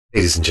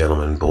Ladies and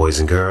gentlemen,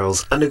 boys and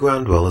girls,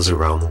 underground dwellers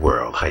around the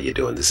world, how you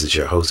doing? This is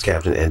your host,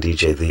 Captain and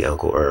DJ, the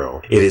Uncle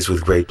Earl. It is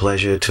with great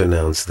pleasure to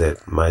announce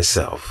that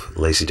myself,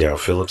 Lacey Darrell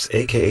Phillips,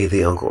 aka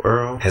the Uncle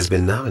Earl, has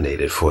been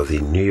nominated for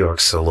the New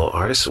York Solo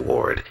Artist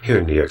Award here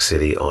in New York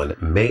City on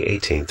May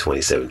 18,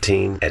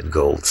 2017 at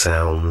Gold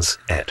Sounds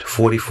at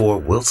 44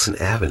 Wilson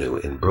Avenue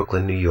in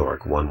Brooklyn, New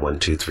York,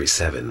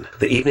 11237.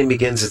 The evening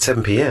begins at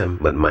 7 p.m.,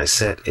 but my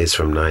set is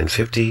from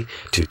 9:50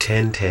 to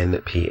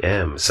 10:10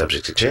 p.m.,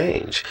 subject to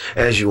change.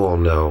 As you all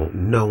know,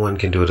 no one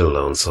can do it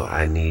alone, so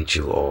I need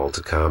you all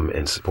to come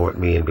and support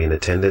me and be in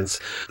attendance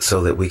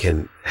so that we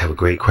can have a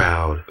great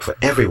crowd for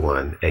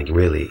everyone and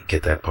really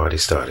get that party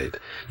started.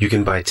 You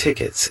can buy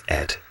tickets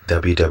at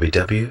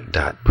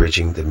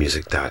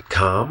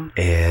www.bridgingthemusic.com,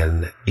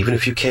 and even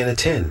if you can't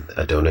attend,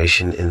 a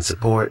donation in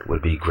support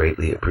would be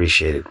greatly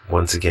appreciated.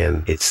 Once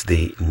again, it's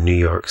the New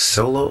York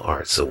Solo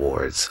Arts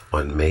Awards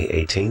on May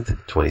 18th,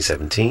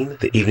 2017.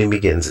 The evening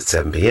begins at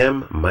 7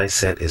 p.m. My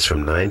set is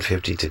from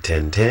 9:50 to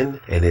 10:10,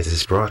 and it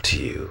is brought to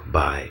you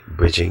by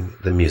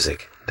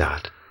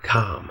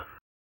bridgingthemusic.com.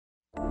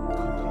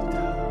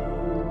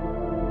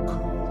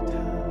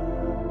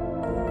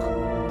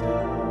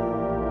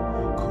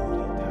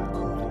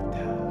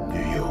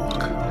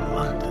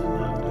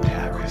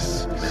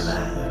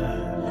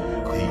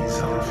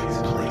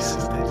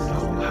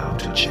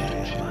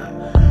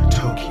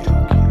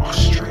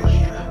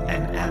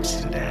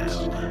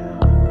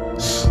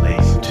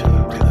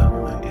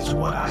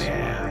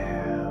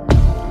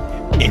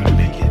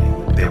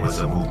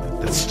 A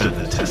movement that stood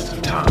the test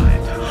of time.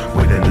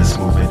 Within this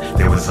movement,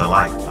 there was a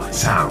light,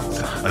 sound,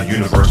 a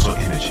universal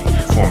energy,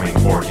 forming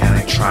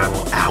organic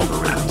tribal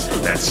algorithms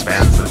that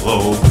spans the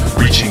globe,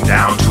 reaching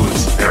down to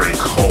its very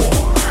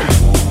core.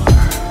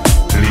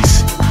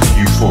 Releasing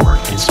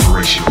euphoric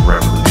inspirational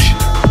revolution.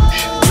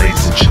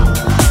 Ladies and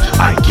gentlemen,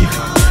 I give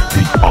you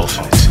the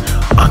ultimate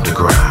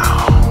underground.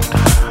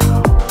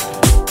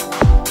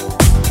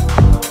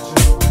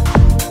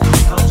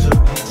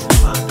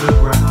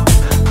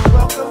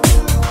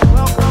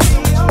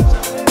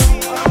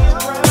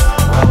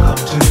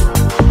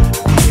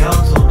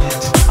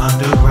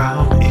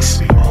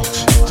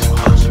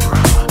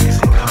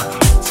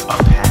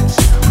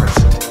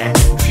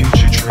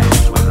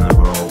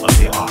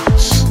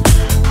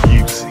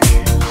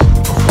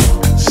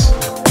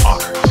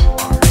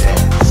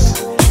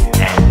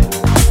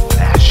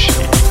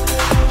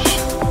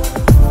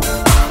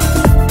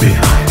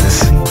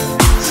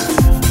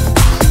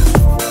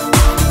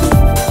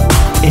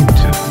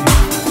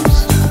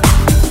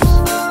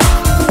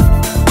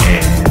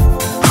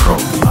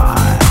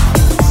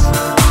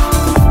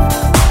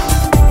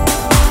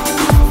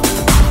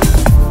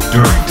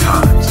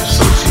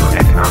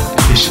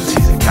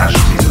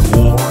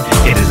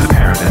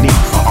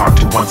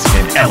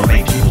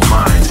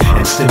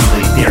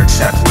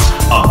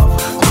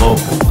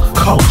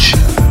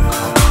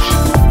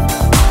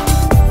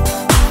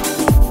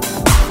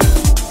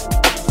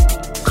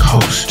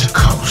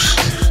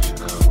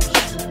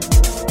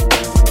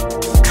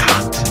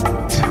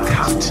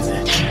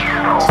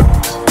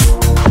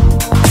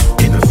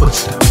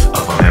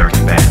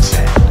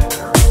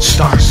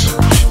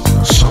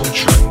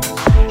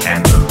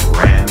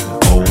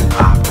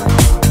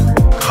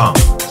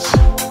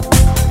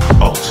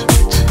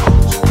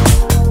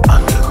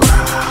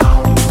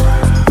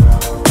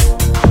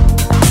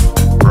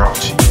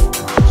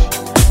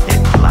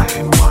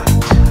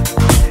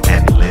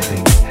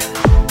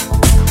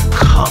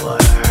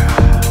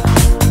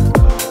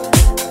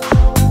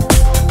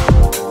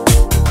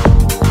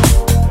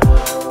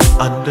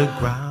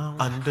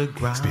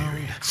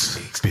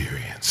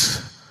 Experience.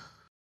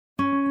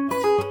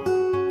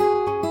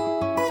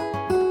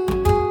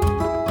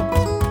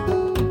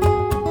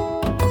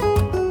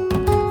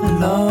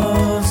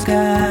 Love's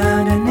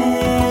got an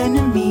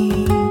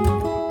enemy.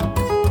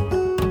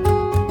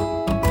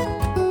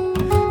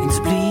 It's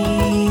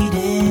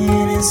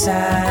bleeding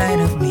inside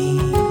of me.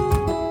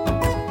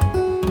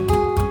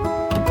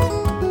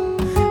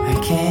 I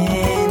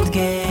can't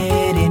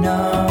get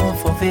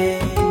enough of it.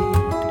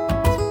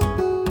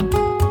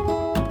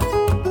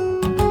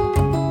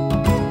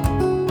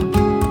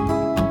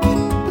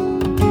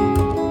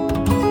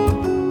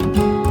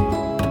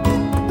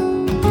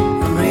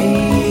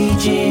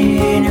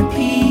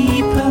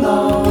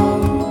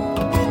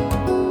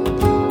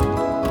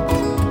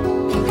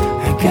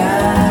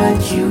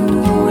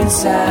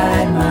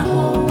 Inside my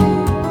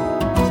home,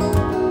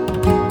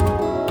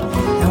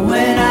 and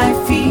when I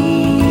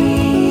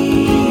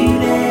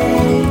feel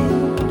it,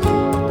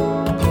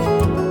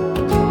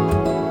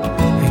 I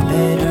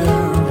let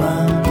her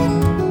run.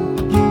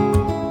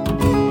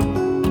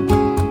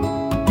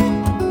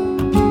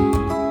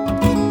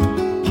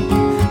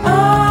 I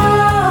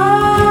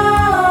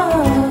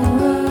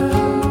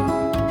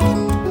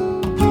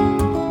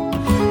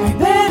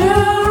let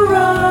her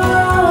run.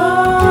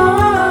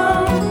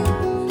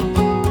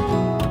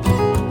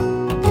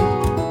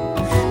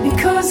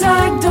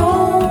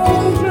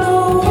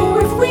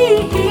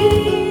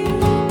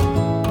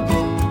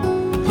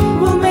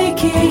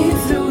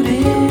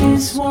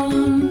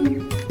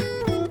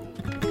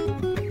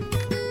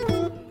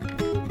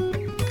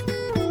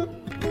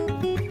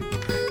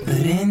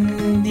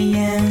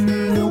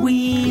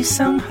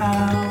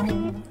 somehow.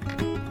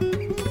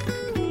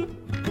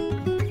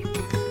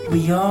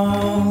 We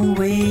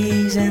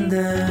always end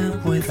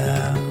up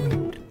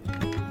without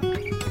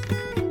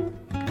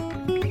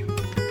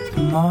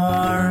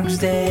marks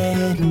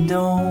that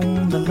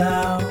don't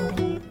allow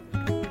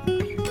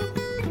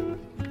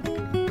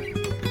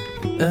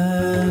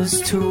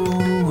us to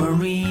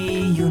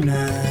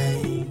reunite.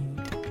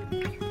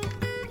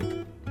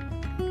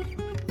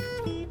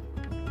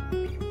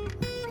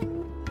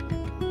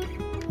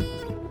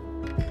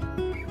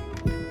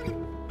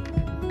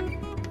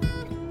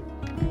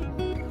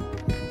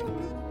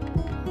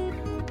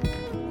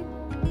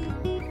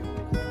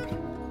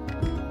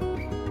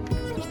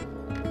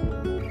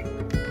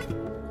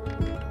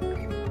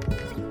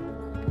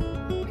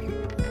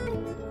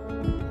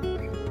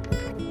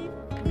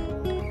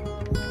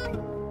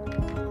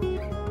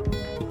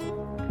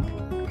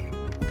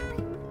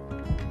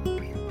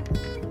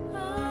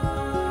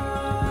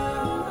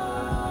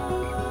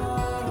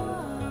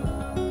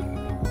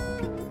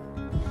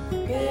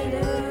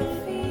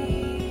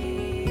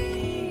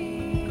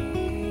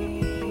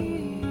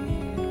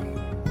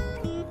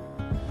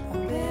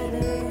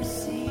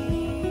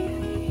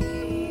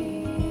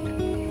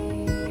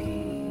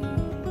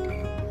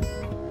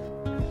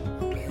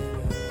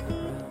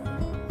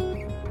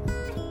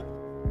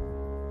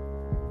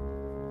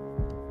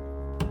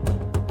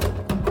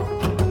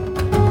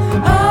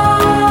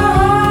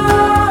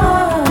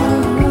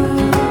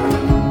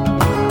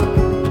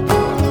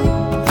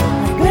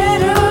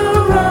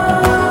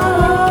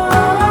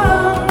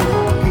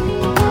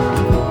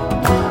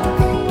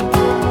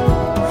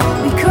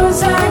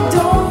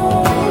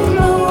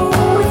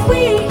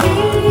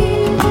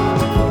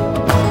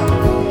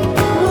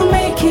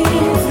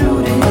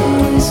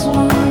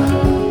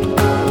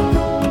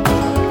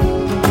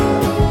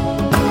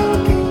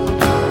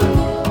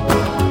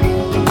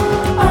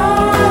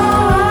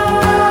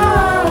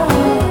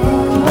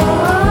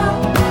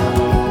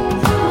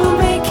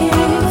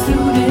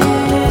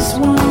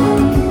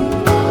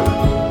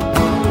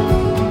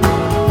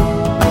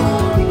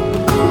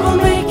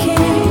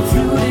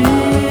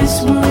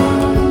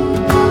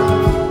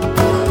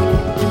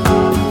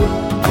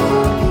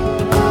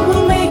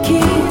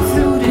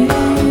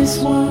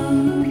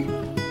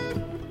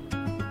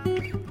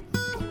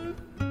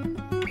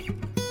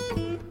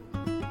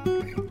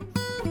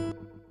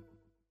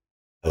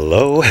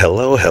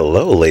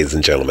 Hello, ladies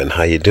and gentlemen.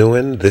 How you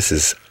doing? This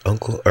is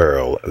Uncle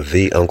Earl,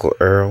 the Uncle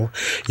Earl,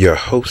 your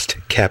host,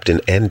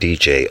 captain, and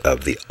DJ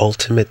of the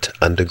Ultimate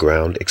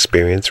Underground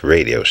Experience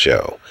radio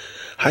show.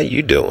 How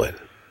you doing?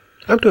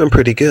 I'm doing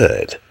pretty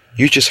good.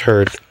 You just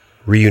heard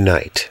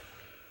Reunite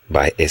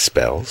by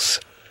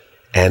Espels,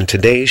 and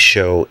today's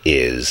show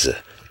is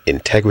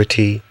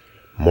Integrity,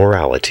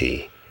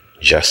 Morality,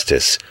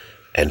 Justice,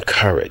 and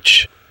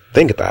Courage.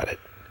 Think about it.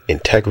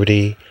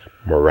 Integrity,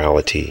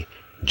 morality,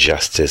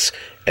 justice,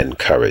 and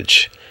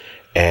courage.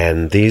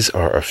 And these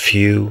are a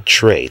few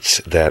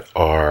traits that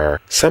are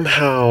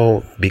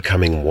somehow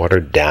becoming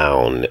watered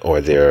down,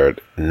 or they're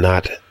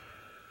not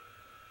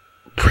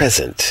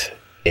present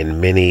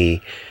in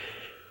many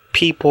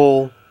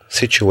people,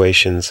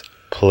 situations,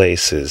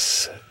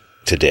 places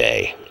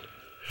today.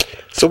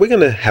 So we're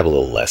going to have a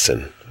little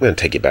lesson. I'm going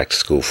to take you back to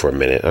school for a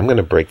minute. I'm going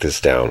to break this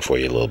down for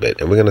you a little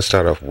bit. And we're going to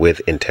start off with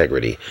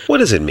integrity. What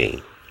does it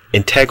mean?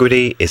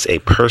 Integrity is a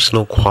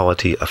personal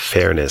quality of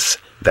fairness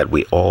that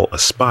we all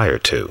aspire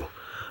to,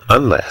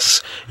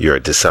 unless you're a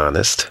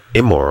dishonest,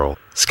 immoral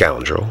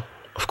scoundrel,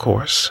 of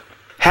course.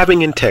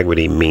 Having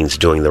integrity means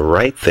doing the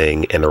right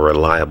thing in a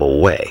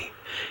reliable way.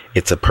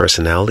 It's a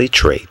personality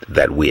trait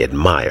that we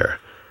admire,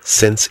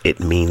 since it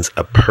means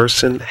a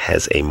person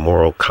has a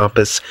moral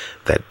compass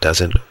that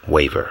doesn't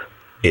waver.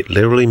 It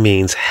literally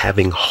means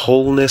having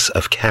wholeness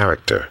of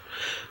character,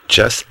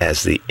 just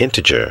as the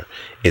integer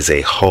is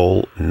a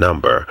whole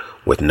number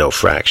with no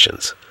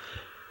fractions.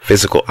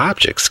 Physical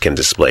objects can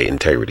display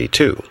integrity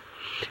too.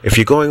 If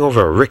you're going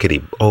over a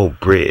rickety old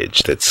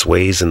bridge that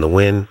sways in the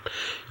wind,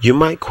 you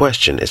might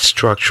question its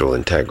structural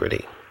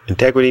integrity.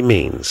 Integrity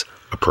means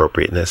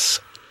appropriateness,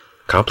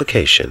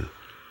 complication,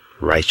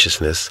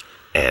 righteousness,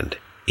 and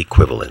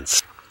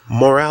equivalence.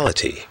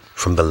 Morality,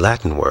 from the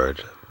Latin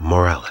word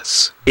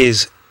moralis,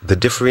 is the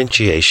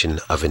differentiation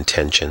of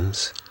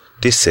intentions,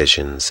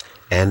 decisions,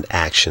 and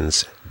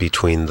actions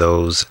between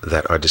those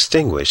that are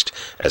distinguished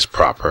as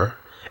proper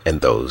and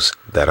those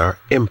that are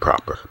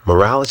improper.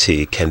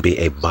 Morality can be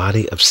a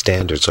body of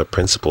standards or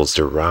principles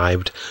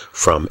derived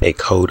from a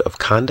code of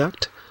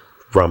conduct,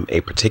 from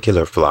a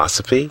particular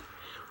philosophy,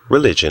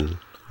 religion,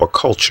 or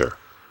culture,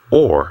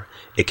 or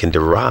it can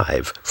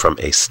derive from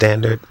a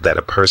standard that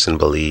a person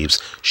believes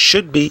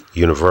should be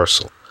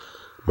universal.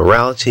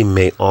 Morality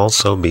may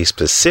also be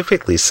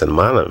specifically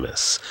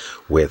synonymous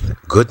with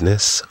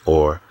goodness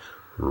or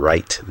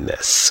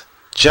rightness.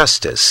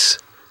 Justice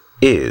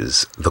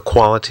is the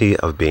quality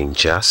of being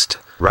just,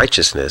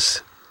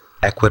 righteousness,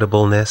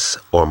 equitableness,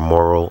 or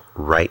moral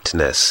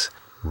rightness,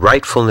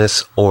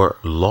 rightfulness or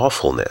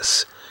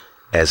lawfulness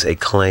as a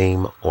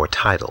claim or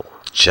title,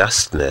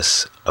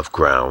 justness of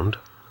ground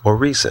or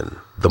reason.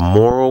 The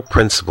moral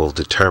principle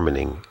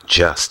determining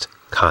just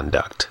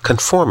conduct.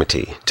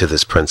 Conformity to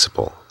this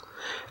principle,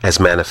 as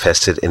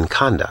manifested in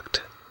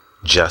conduct,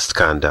 just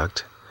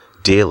conduct,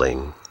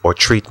 dealing, or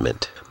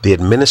treatment. The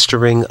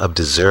administering of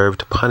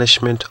deserved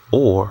punishment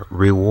or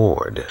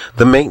reward.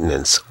 The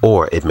maintenance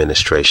or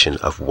administration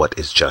of what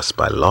is just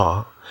by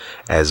law,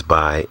 as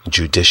by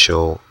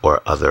judicial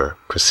or other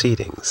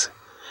proceedings.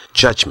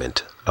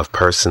 Judgment of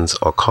persons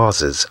or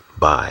causes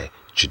by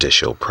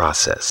judicial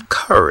process.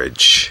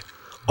 Courage,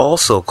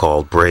 also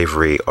called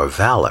bravery or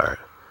valor,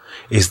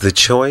 is the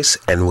choice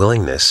and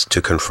willingness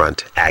to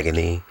confront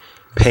agony,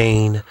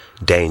 pain,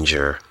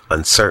 danger,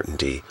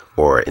 uncertainty,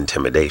 or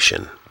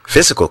intimidation.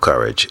 Physical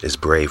courage is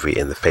bravery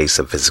in the face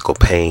of physical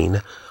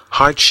pain,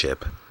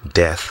 hardship,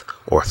 death,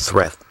 or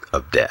threat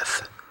of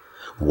death,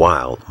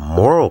 while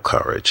moral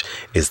courage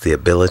is the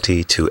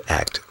ability to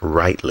act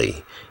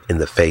rightly in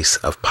the face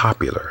of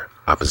popular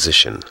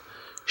opposition,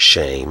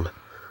 shame,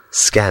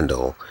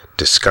 scandal,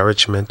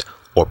 discouragement,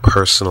 or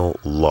personal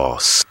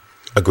loss.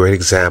 A great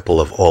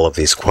example of all of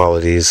these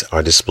qualities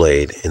are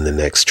displayed in the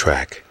next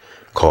track,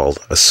 called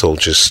A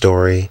Soldier's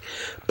Story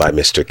by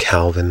Mr.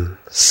 Calvin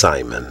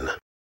Simon.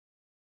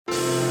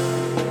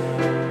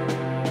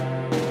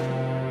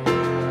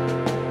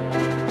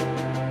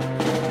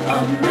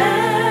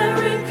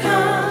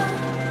 American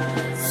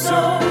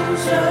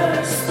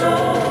soldier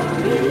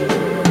story.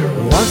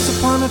 Once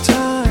upon a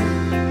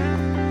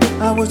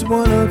time, I was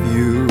one of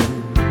you,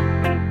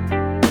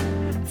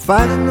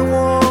 fighting the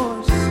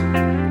wars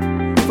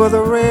for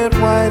the red,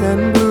 white,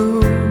 and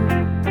blue.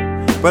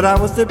 But I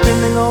was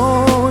depending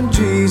on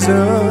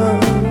Jesus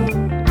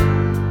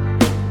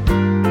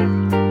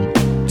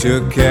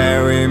to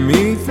carry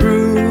me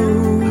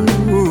through.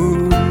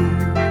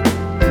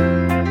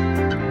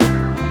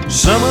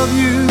 Some of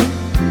you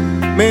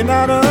may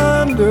not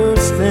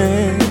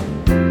understand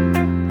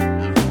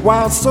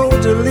why a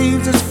soldier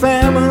leaves his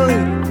family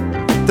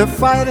to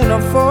fight in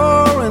a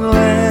foreign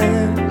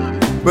land.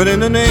 But in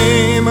the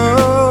name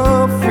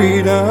of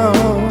freedom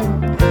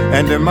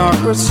and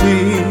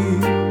democracy,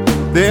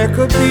 there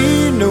could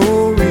be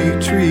no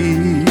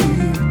retreat.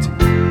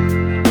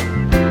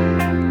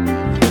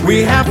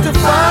 We have to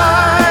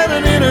fight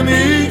an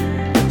enemy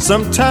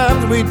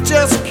sometimes we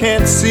just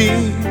can't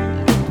see.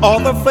 All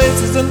the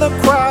faces in the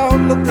crowd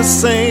look the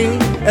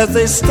same as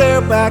they stare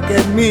back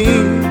at me.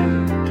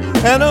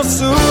 And a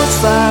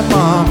suicide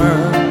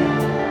bomber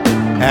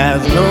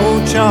has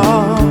no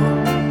charm.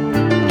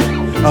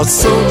 A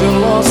soldier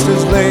lost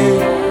his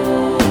leg,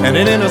 and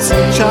an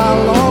innocent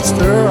child lost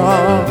her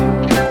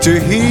arm. To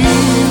he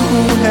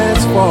who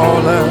has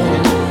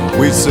fallen,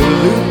 we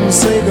salute and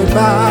say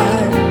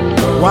goodbye,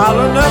 while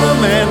another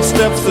man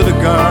steps to the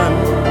gun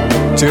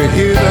to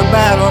hear the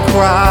battle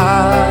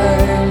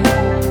cry.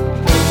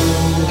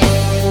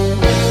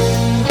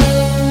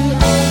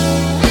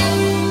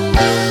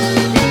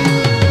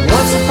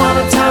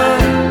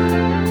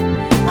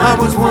 I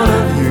was one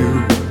of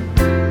you,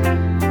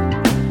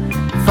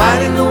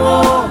 fighting the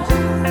wars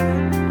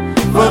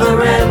for the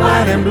red,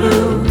 white, and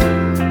blue.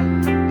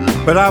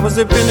 But I was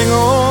depending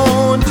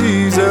on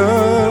Jesus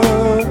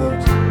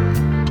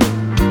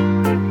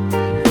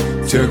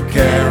to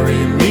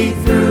carry me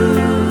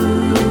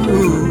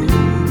through.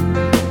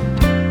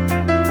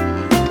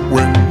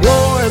 When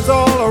war is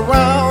all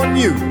around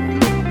you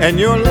and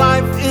your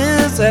life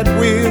is at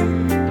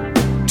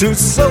will, two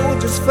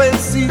soldiers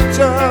face each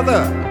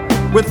other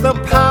with the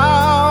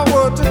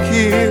power to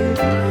kill.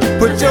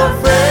 Put your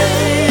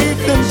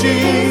faith in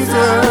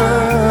Jesus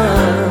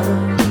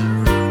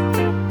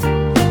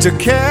to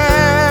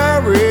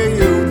carry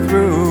you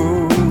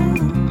through.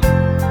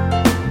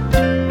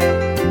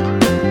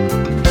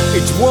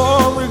 Each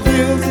war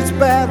reveals its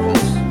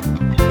battles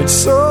in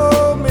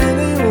so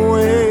many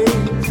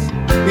ways.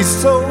 These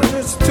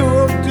soldiers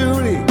to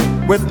duty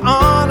with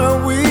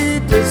honor we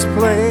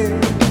display.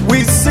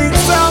 We seek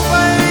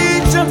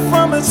salvation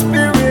from His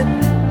Spirit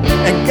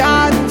and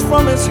guidance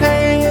from His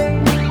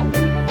hand.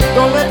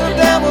 Don't let the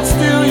devil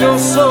steal your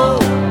soul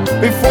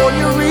before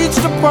you reach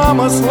the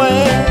promised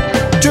land.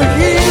 To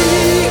he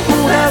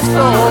who has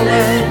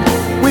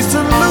fallen, we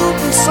salute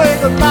and say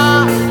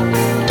goodbye,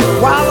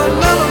 while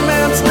another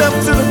man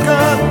steps to the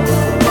gun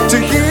to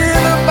hear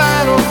the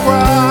battle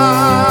cry.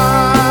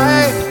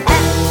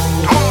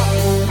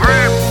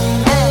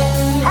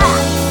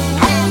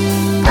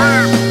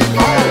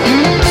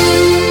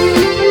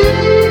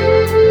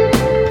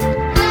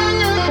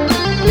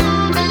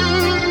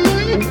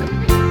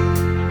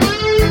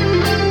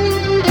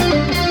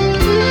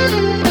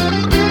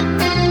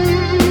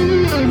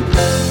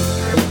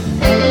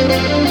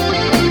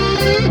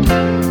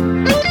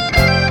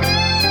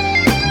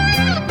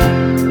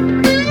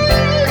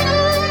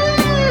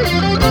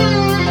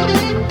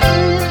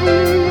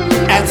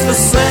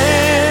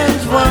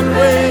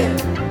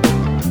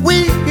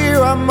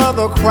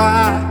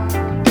 Cry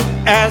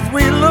as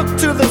we look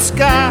to the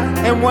sky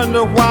and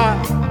wonder why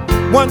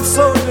one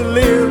soldier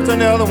lives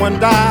and the other one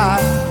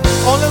dies.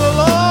 Only the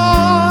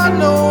Lord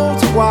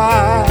knows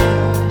why.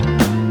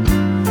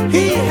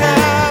 He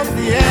has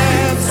the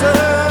answer.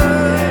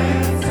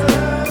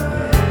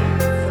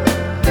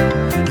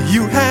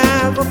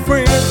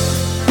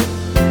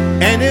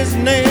 and his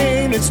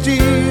name is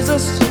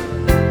Jesus.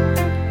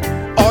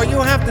 All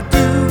you have to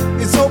do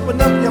is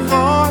open up your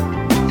heart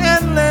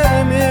and let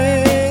him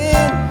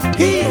in.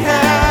 He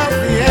has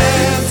the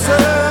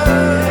answer.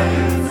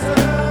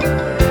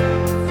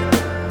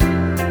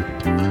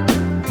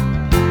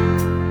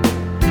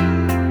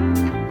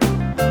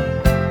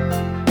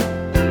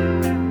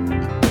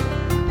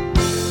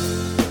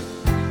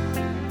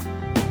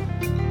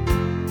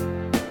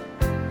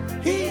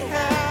 He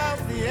has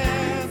the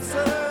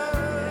answer.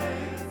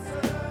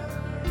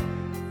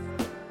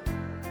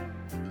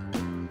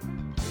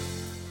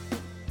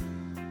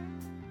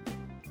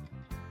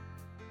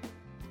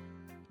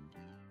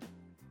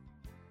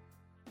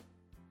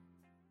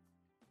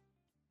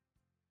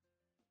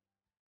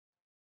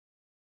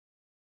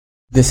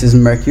 This is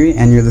Mercury,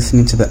 and you're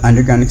listening to the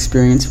Underground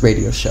Experience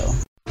radio show.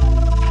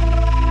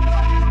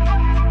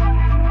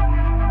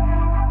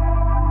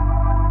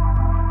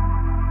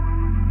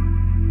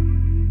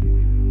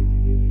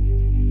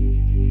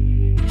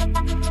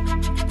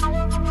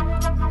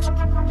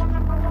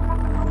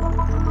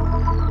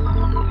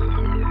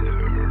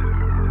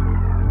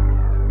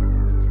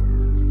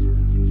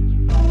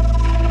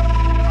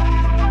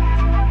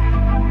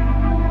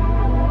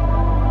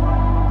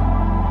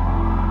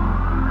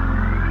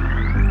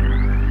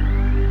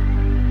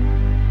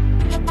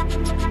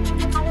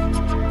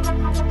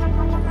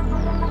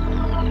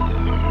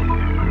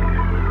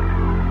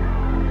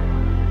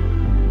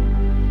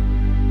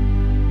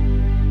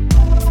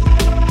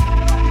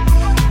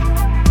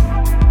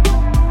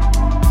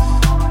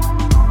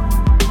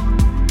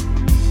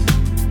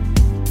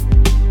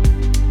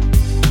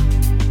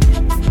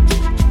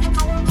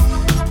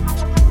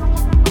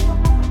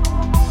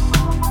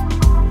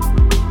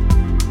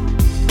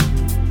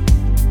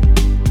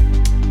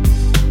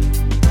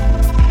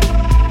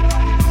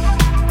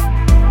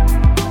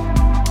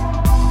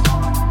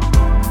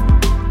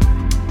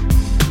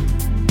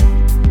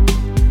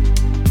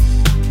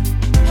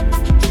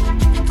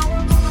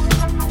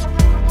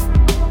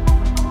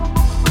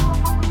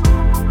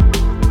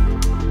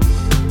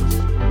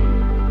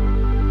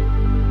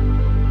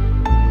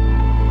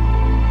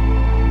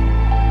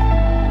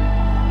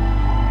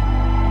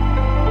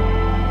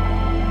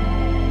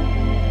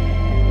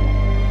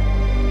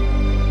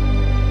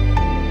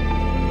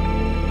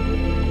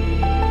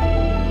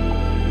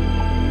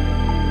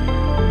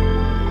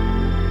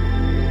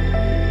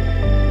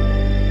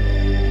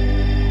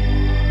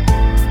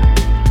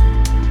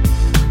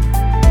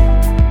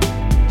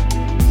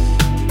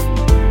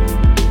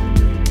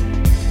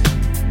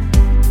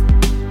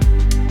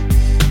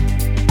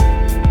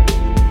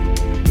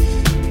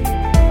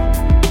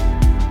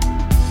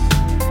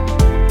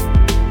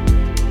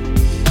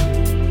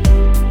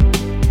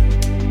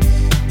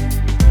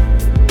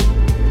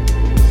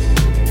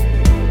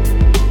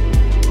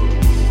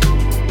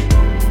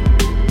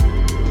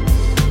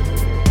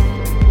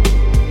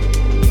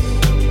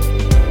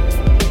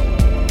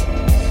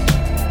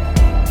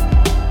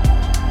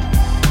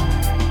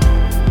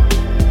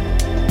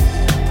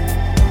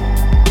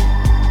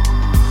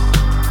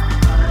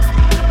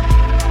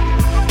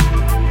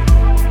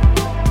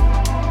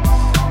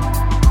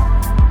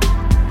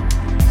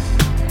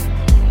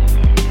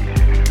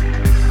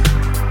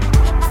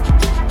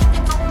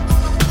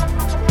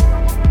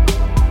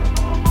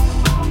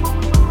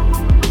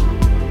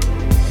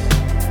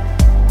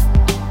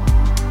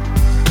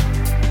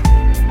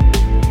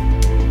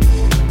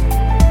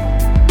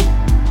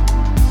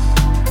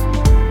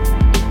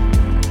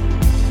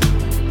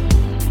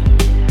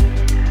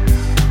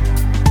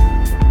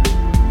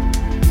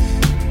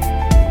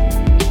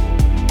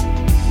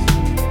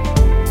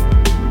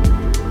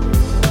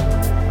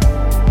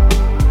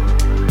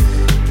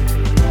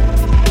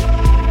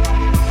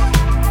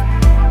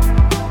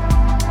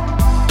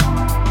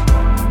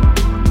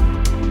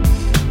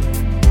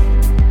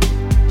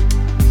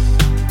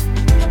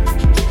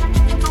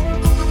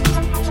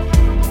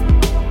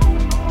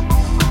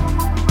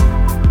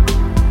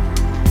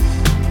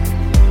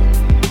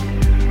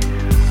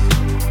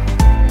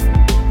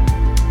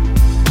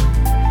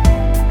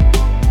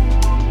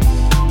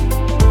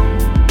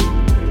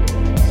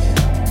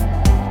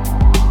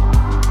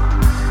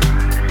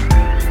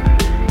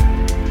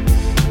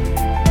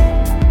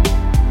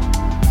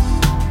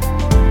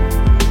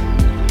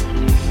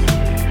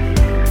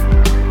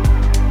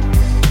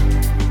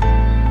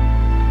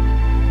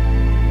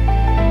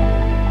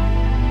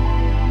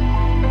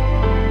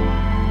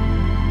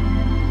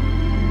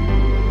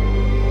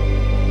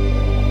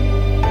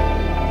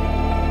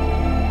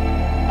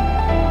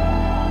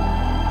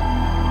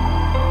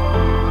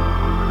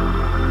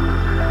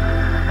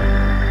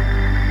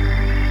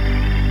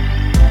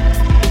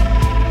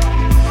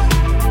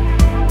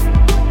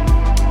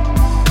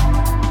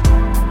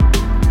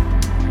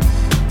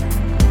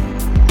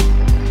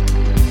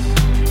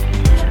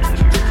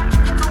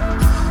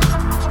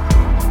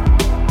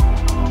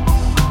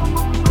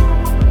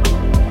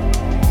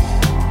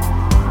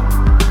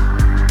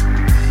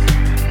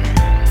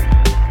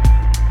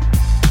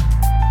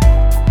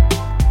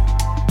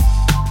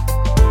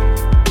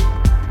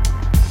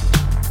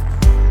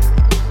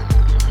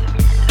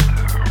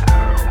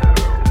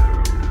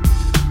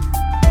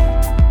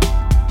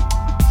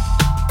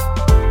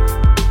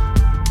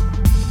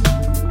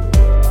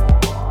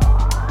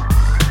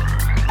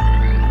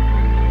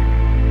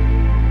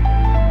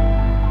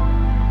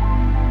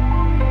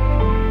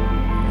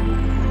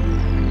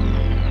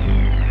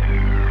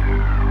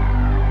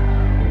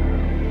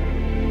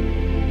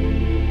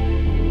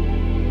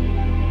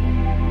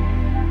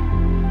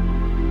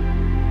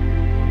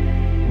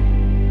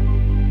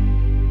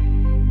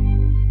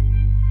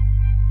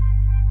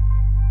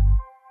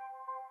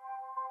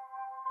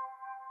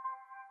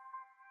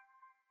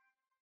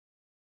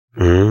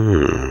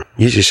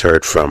 You just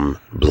heard from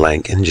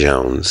Blank &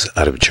 Jones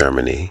out of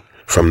Germany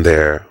from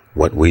their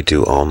What We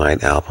Do All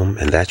Night album,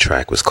 and that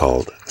track was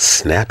called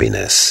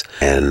Snappiness.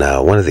 And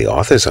one of the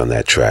authors on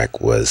that track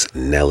was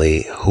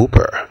Nelly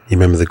Hooper. You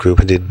remember the group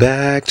who did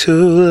Back to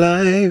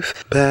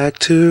Life, Back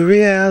to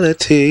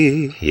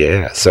Reality?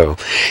 Yeah, so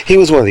he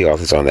was one of the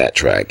authors on that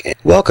track.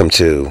 Welcome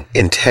to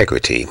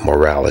Integrity,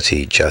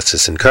 Morality,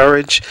 Justice, and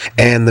Courage.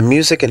 And the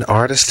music and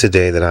artists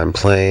today that I'm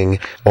playing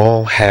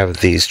all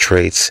have these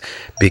traits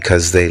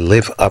because they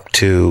live up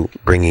to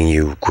bringing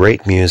you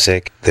great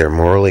music. They're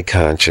morally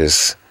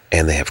conscious,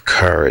 and they have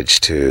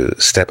courage to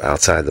step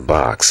outside the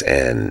box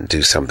and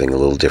do something a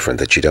little different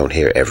that you don't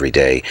hear every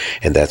day.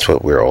 And that's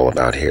what we're all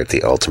about here at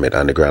the Ultimate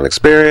Underground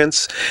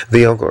Experience.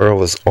 The Uncle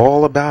Earl is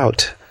all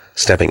about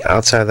stepping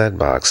outside that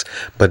box,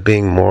 but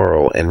being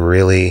moral and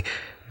really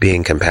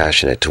being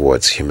compassionate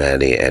towards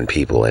humanity and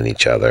people and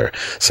each other.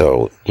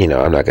 So,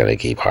 I'm not going to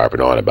keep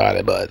harping on about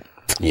it, but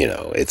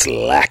it's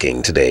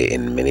lacking today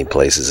in many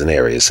places and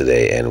areas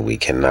today, and we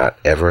cannot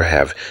ever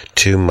have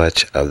too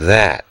much of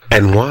that.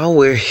 And while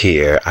we're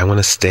here, I want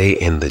to stay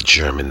in the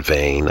German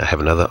vein. I have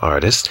another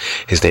artist.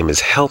 His name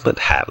is Helmut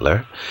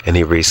Hattler, and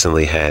he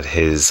recently had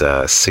his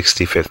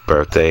 65th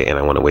birthday, and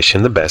I want to wish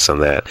him the best on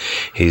that.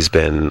 He's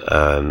been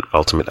an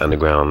Ultimate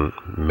Underground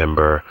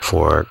member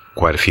for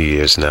quite a few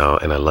years now,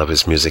 and I love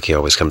his music. He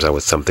always comes out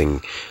with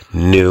something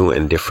new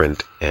and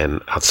different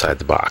and outside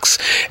the box.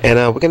 And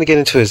we're going to get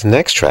into his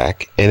next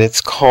track, and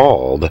it's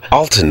called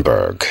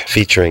Altenburg,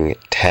 featuring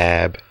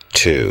Tab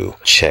 2.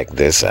 Check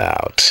this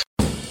out.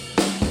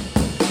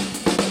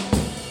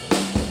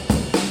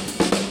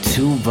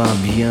 Tout va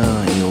bien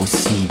et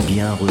aussi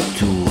bien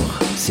retour.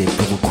 C'est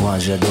pourquoi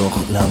j'adore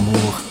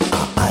l'amour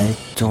à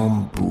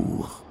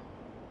Altenbourg.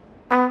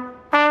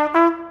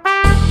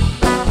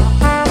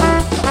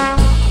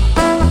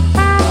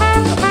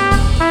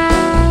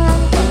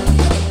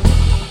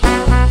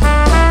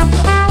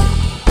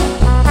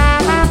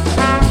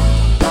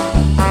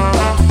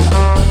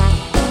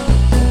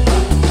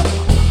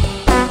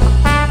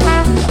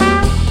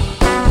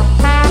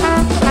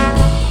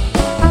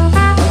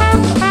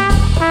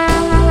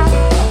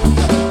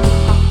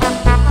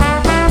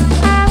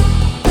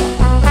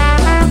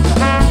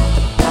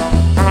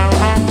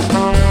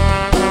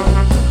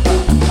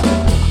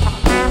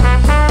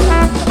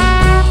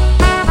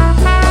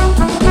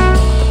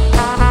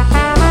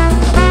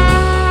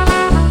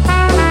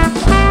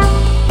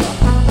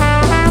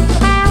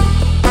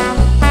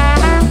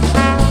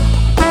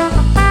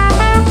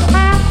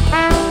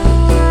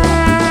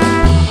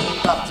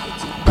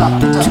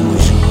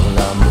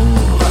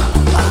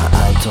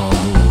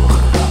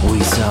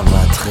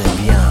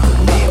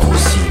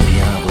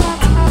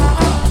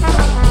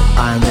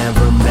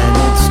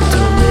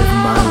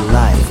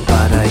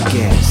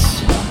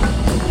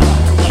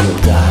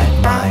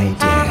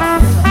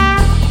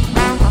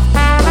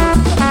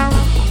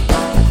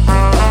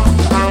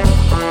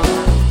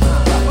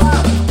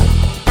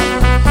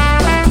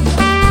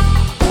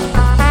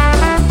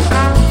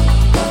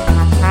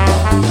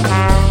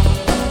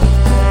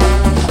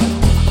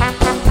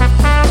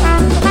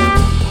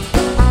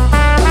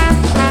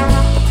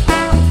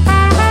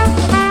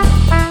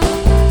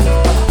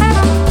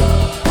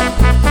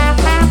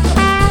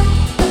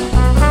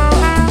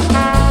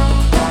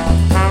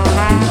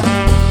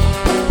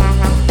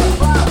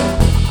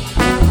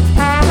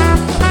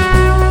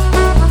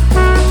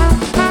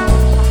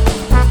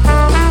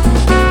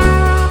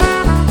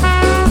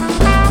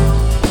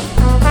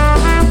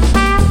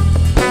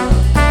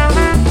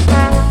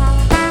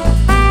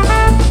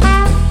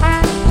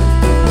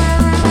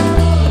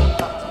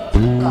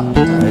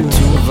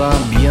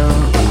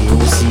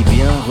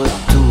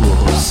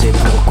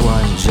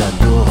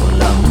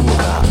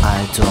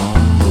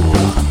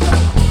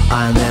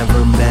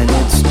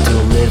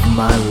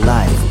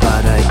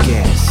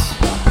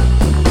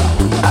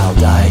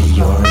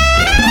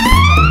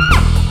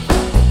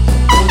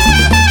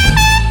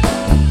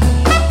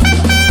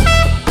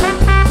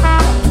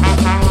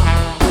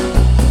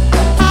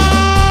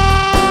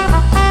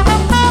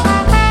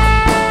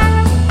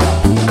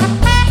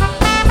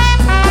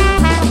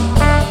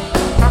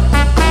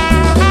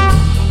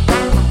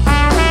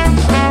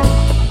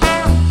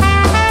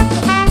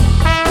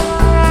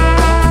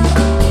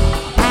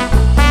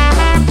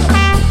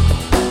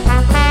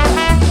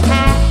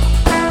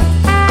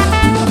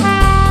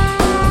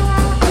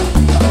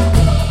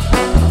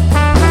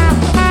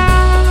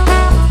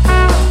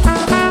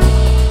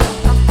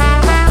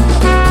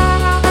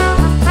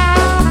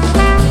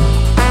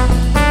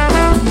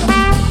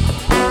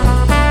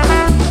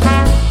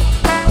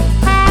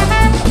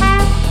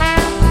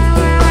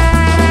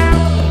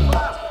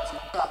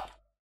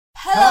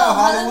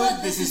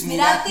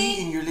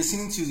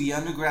 To the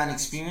Underground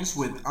Experience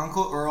with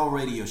Uncle Earl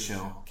Radio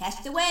Show.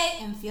 Catch the wave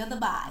and feel the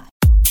vibe.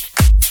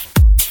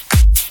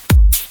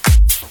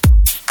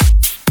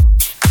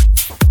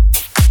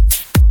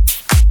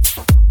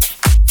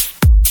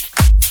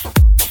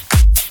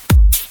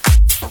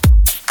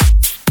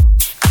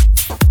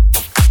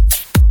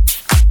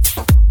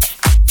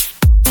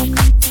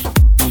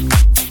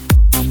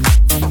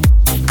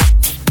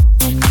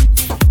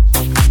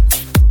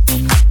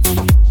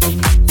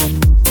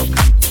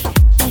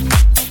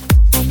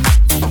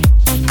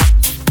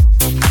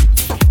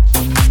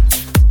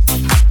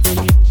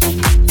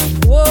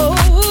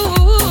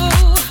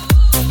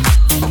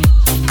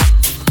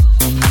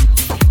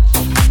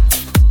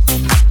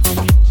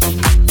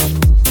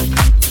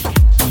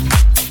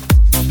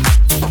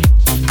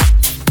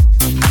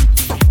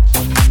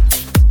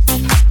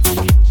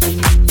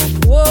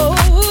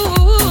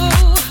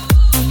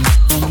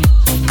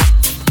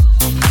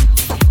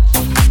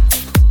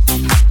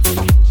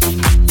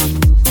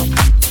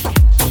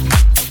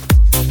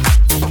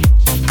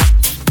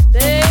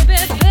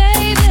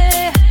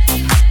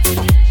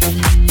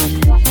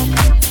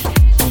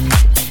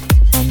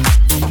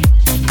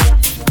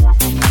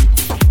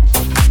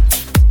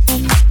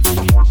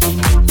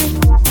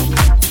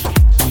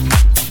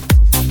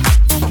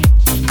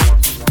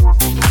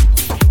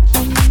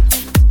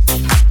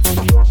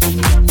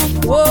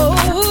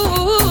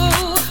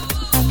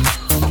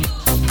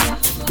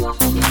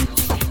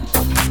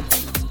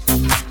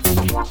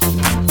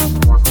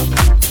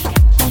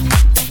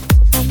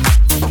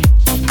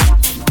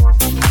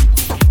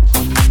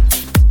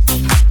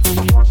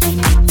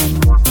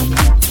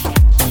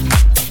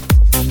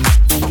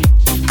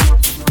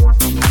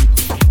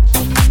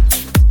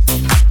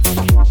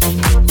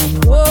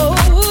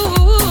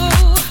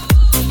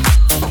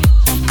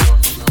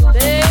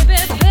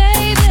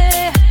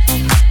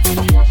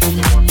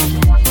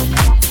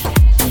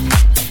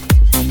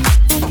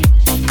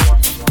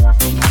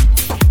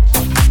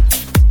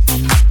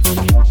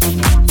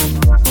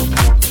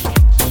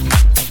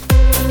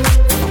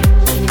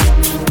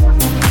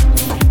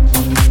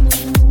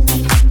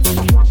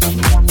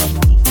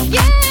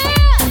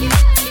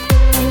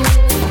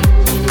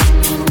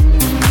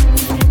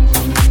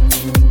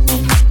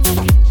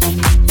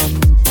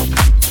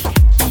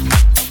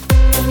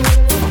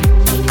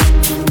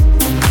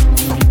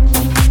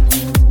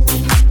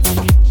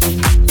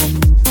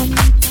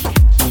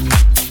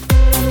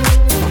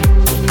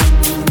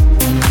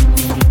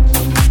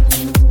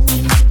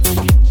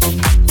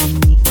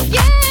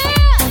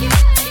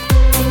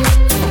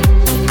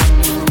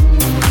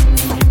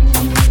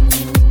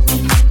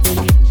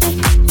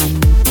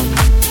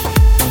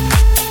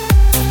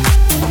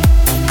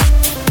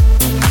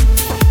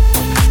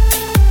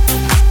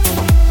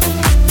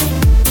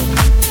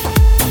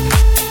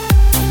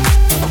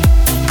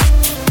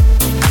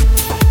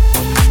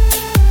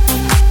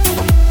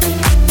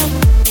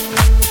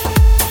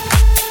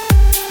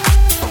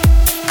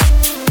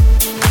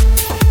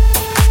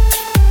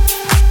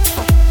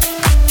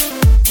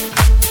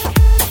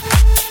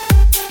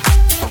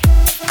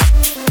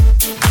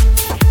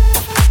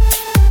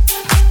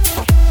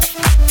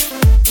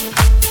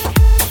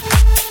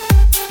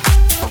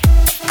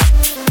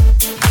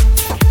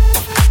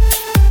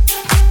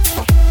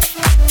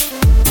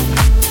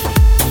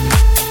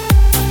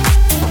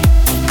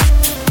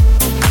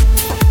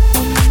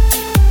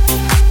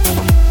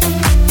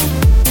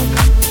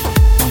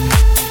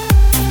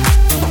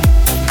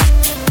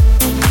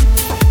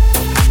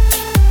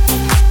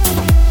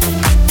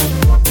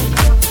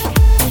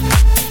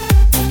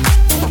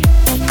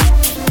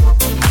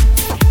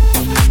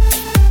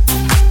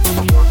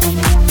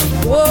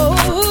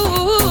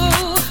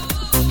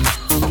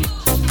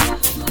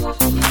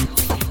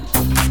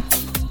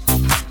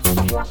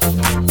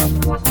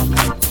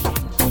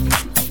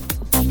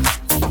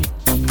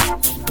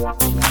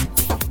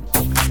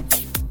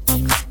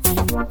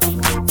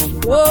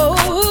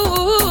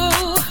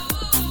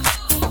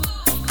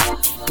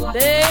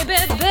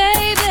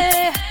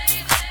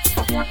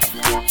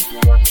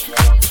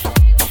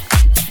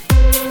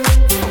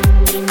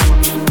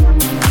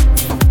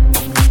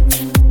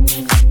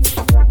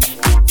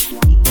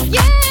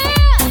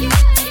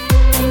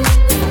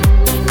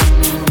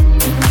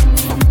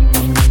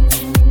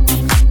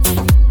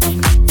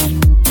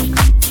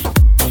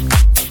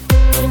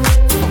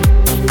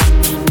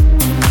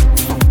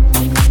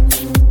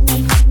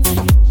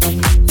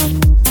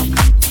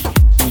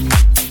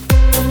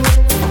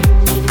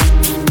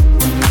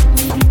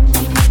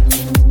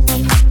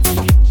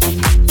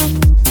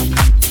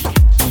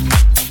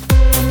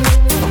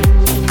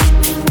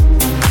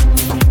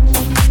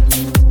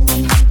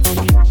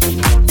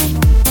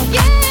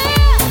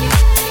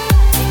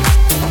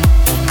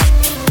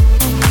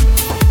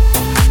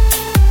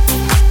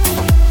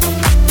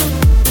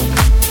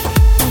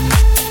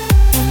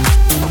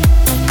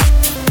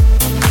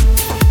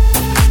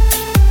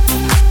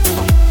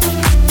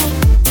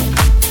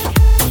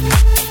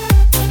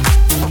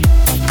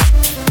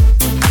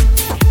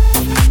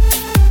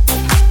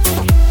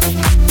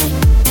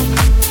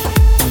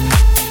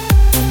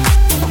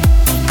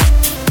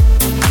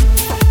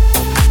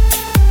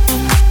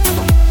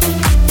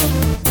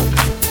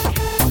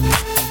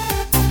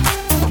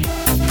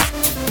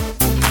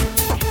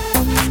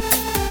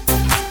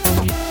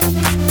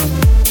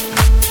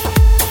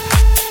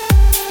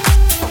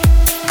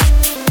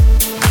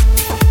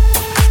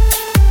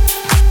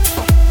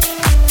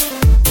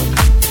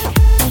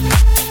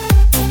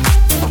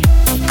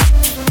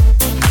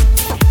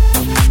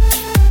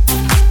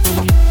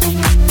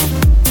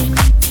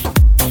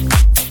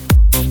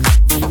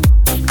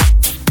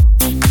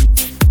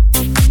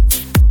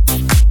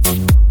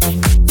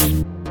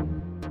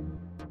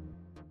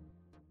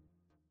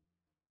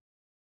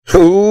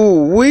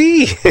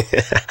 Ooh-wee!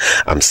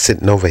 I'm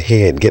sitting over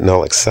here and getting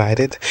all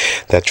excited.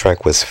 That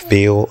track was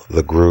Feel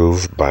the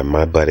Groove by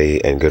my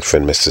buddy and good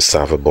friend, Mr.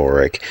 Sava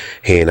Boric.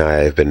 He and I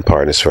have been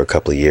partners for a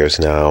couple of years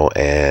now,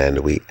 and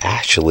we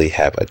actually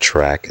have a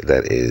track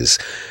that is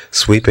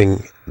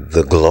sweeping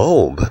the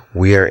globe.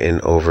 We are in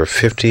over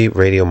 50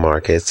 radio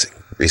markets,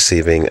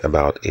 receiving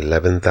about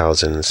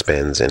 11,000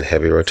 spins in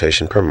heavy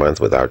rotation per month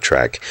with our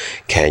track,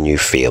 Can You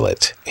Feel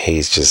It?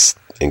 He's just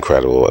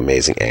incredible,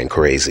 amazing, and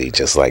crazy,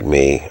 just like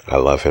me. I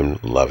love him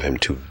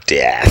to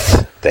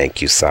death.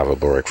 Thank you, Sava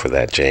Boric, for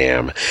that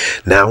jam.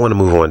 Now I want to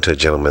move on to a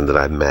gentleman that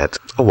I met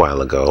a while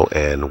ago,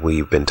 and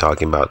we've been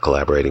talking about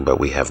collaborating,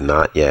 but we have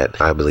not yet.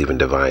 I believe in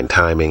divine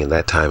timing, and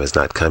that time has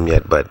not come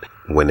yet, but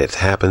when it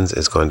happens,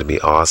 it's going to be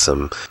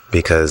awesome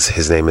because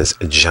his name is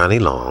Johnny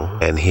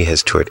Long, and he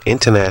has toured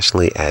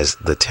internationally as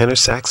the tenor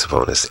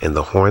saxophonist in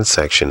the horn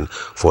section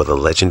for the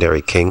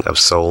legendary king of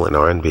soul and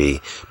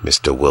R&B,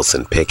 Mr.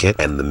 Wilson Pickett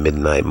and the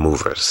Midnight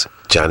Movers.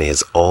 Johnny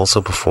has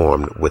also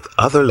performed with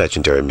other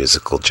legendary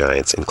musical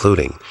giants,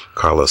 including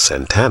Carlos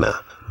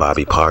Santana,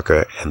 Bobby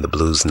Parker and the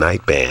Blues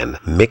Night Band,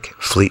 Mick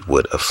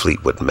Fleetwood of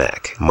Fleetwood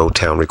Mac,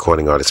 Motown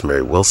recording artist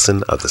Mary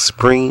Wilson of the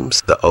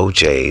Supremes, the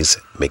O'Jays,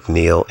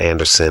 McNeil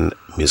Anderson,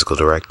 musical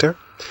director,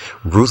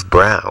 Ruth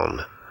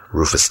Brown,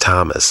 Rufus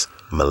Thomas,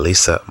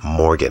 Melissa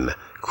Morgan,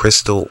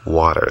 Crystal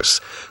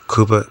Waters,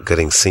 Cuba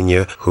Gooding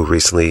Sr., who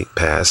recently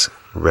passed,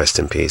 rest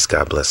in peace,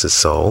 God bless his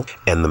soul,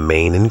 and the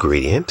Main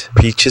Ingredient,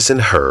 Peaches and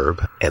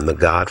Herb, and the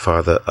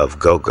godfather of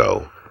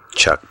go-go,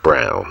 Chuck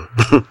Brown.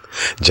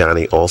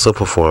 Johnny also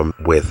performed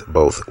with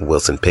both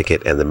Wilson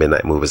Pickett and the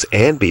Midnight Movers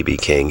and B.B.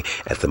 King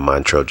at the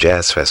Montreux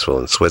Jazz Festival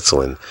in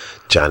Switzerland.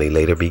 Johnny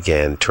later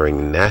began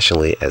touring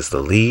nationally as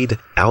the lead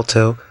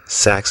alto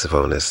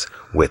saxophonist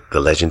with the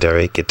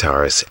legendary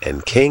guitarist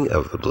and king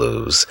of the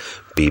blues,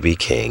 B.B.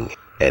 King,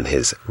 and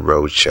his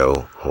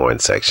roadshow horn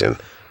section.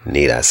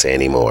 Need I say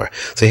any more?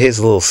 So here's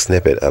a little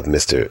snippet of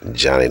Mr.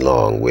 Johnny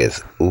Long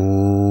with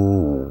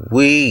Ooh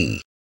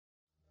Wee.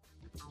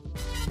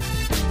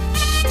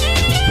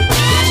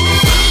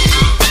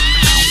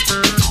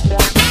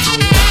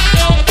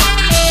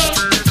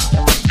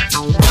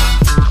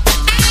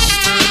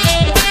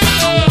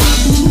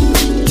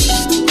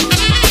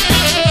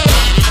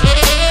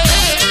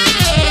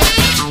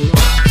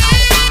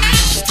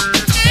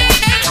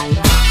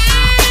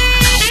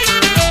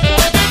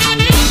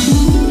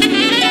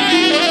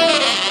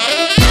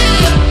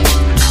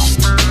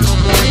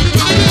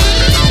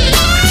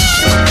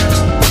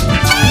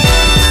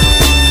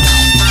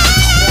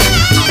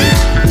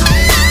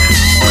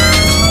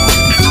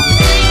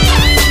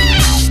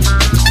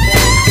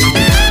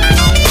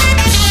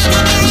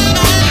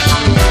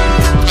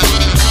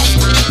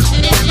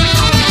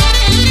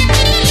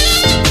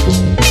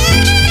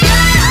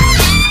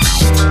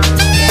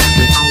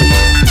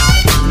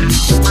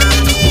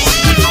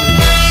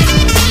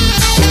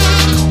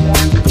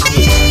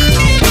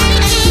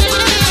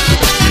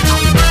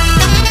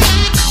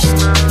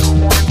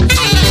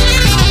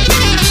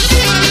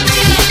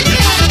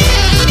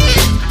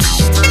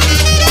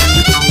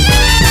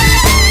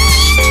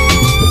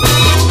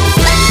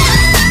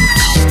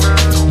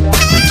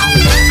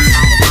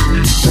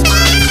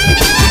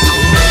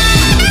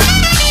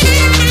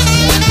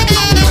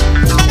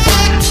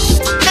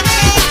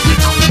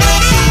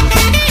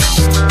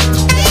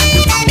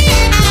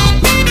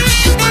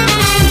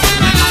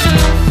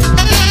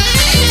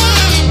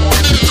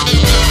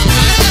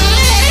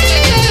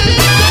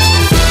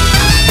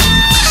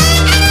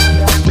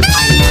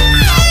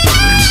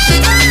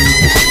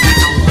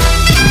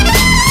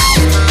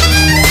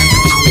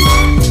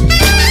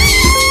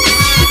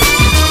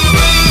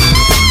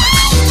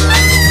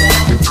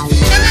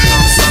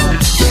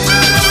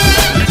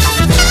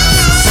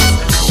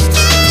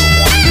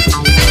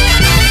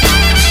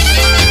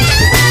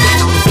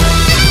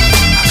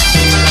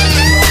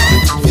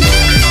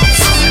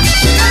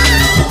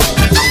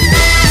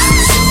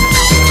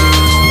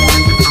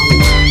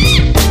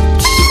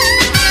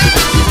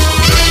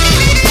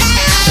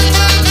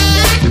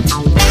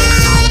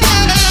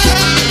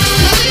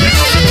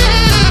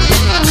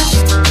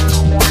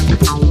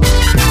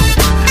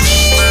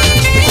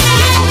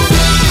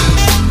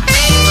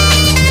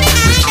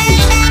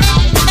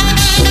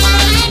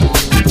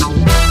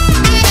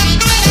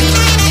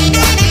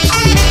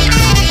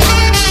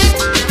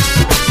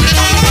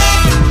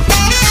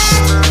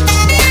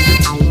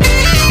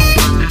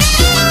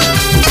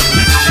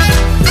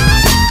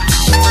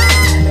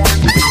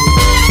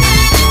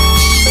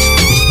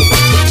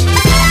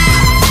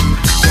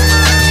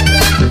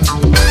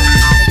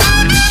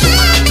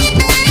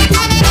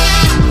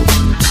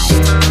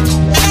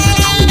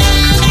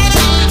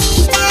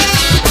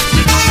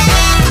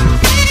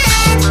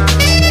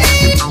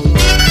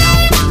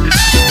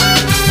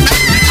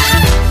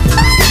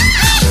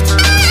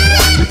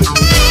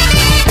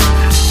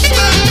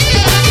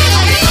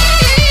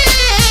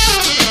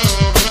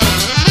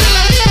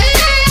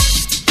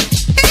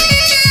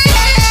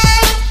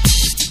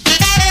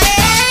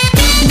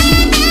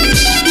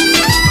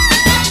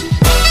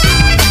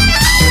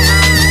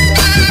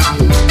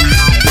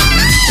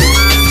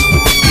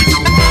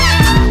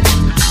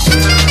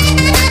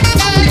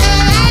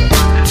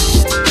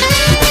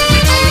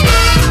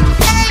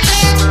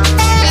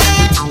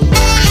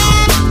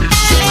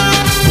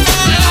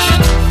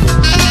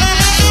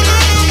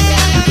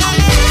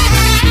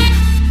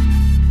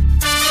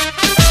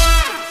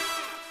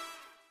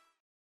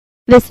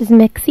 This is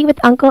Mixie with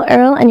Uncle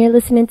Earl, and you're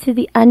listening to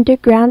the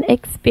Underground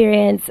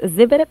Experience.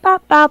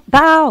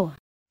 Zibbity-bop-bop-bow.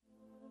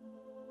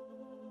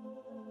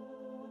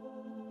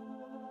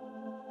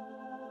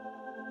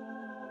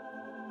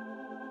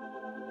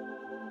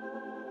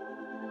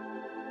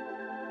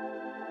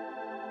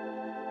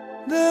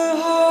 The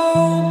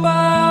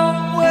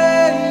homebound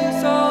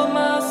ways of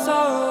my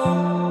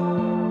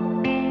sorrow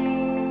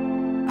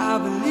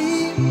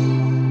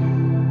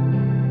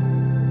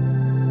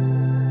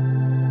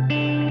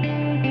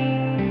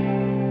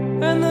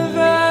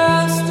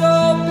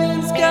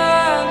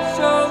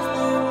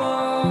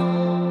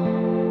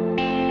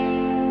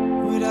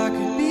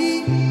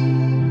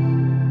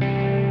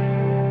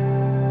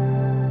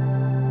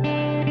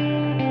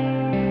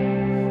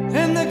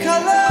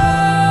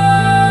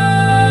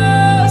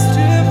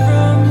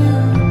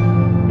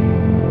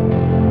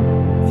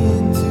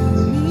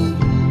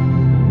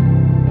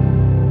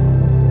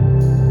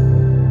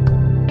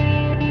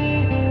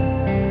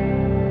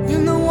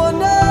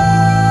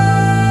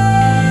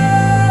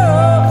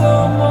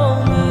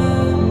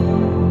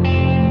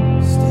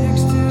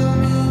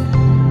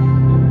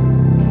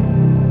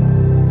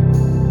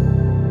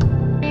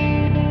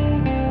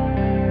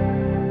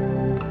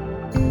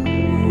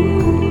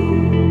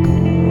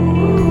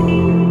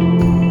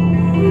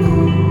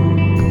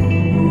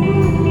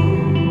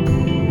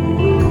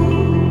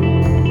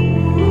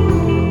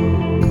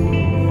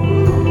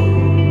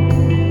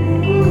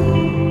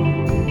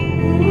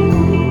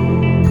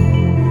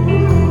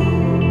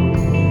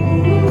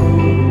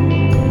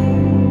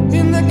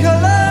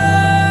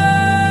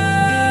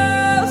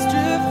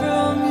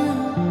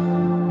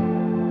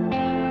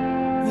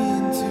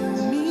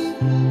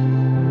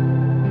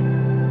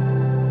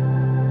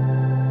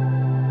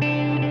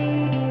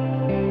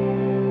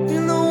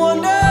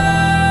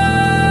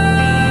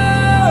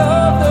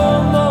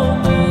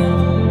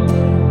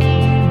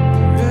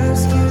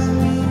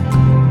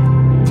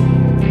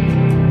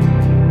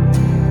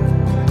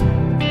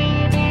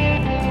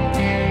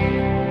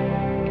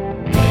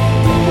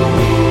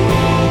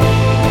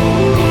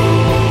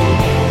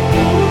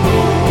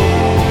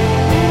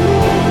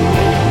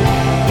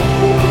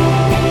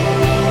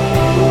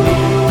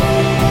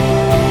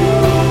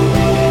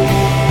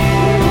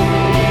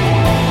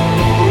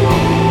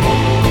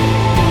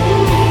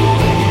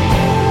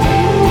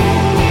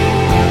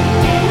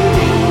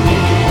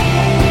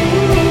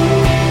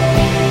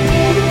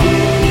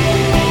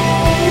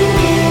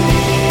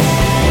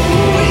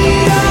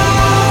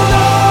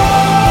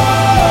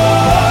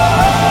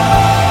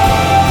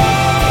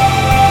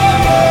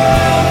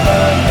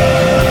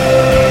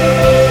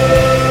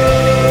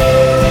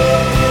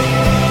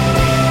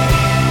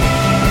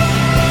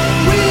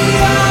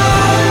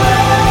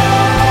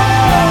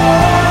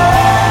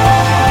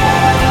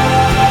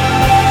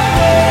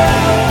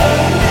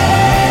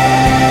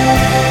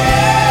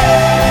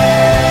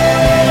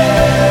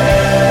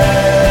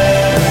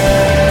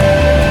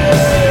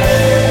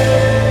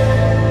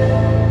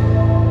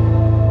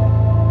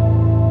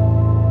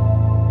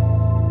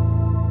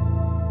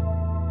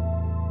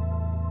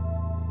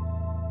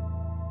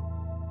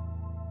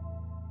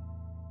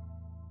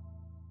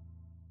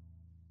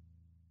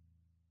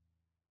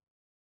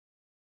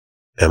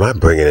Am I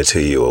bringing it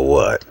to you or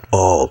what?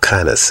 All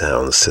kind of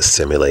sounds to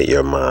stimulate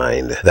your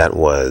mind. That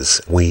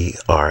was We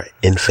Are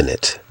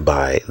Infinite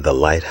by The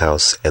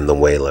Lighthouse and The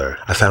Wailer.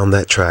 I found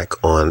that track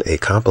on a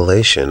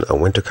compilation, a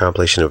winter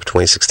compilation of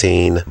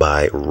 2016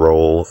 by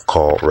Roll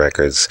Call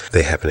Records.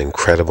 They have an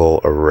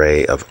incredible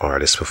array of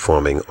artists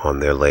performing on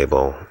their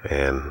label,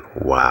 and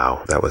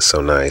wow, that was so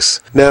nice.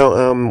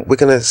 Now, we're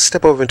going to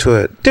step over into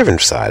a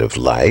different side of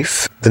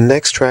life. The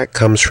next track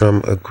comes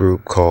from a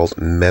group called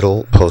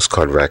Metal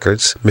Postcard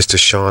Records, Mr.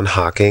 Sean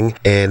Hawking,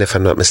 and if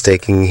I'm not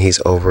mistaken,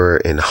 he's over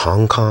in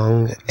Hong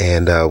Kong,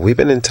 and we've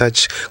been in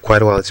touch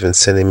quite a while. He's been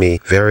sending me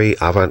very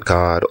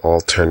avant-garde,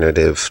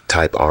 alternative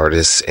type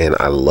artists, and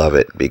I love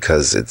it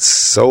because it's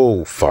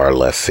so far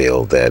left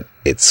field that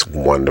it's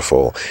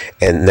wonderful.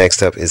 And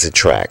next up is a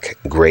track,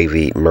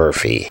 Gravy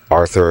Murphy,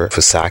 Arthur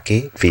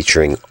Fusaki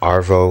featuring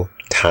Arvo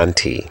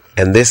Tanti.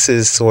 And this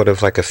is sort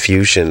of like a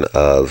fusion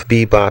of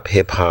bebop,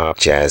 hip-hop,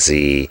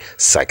 jazzy,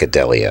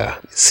 psychedelia.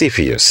 See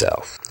for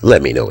yourself.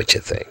 Let me know what you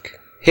think.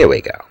 Here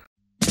we go.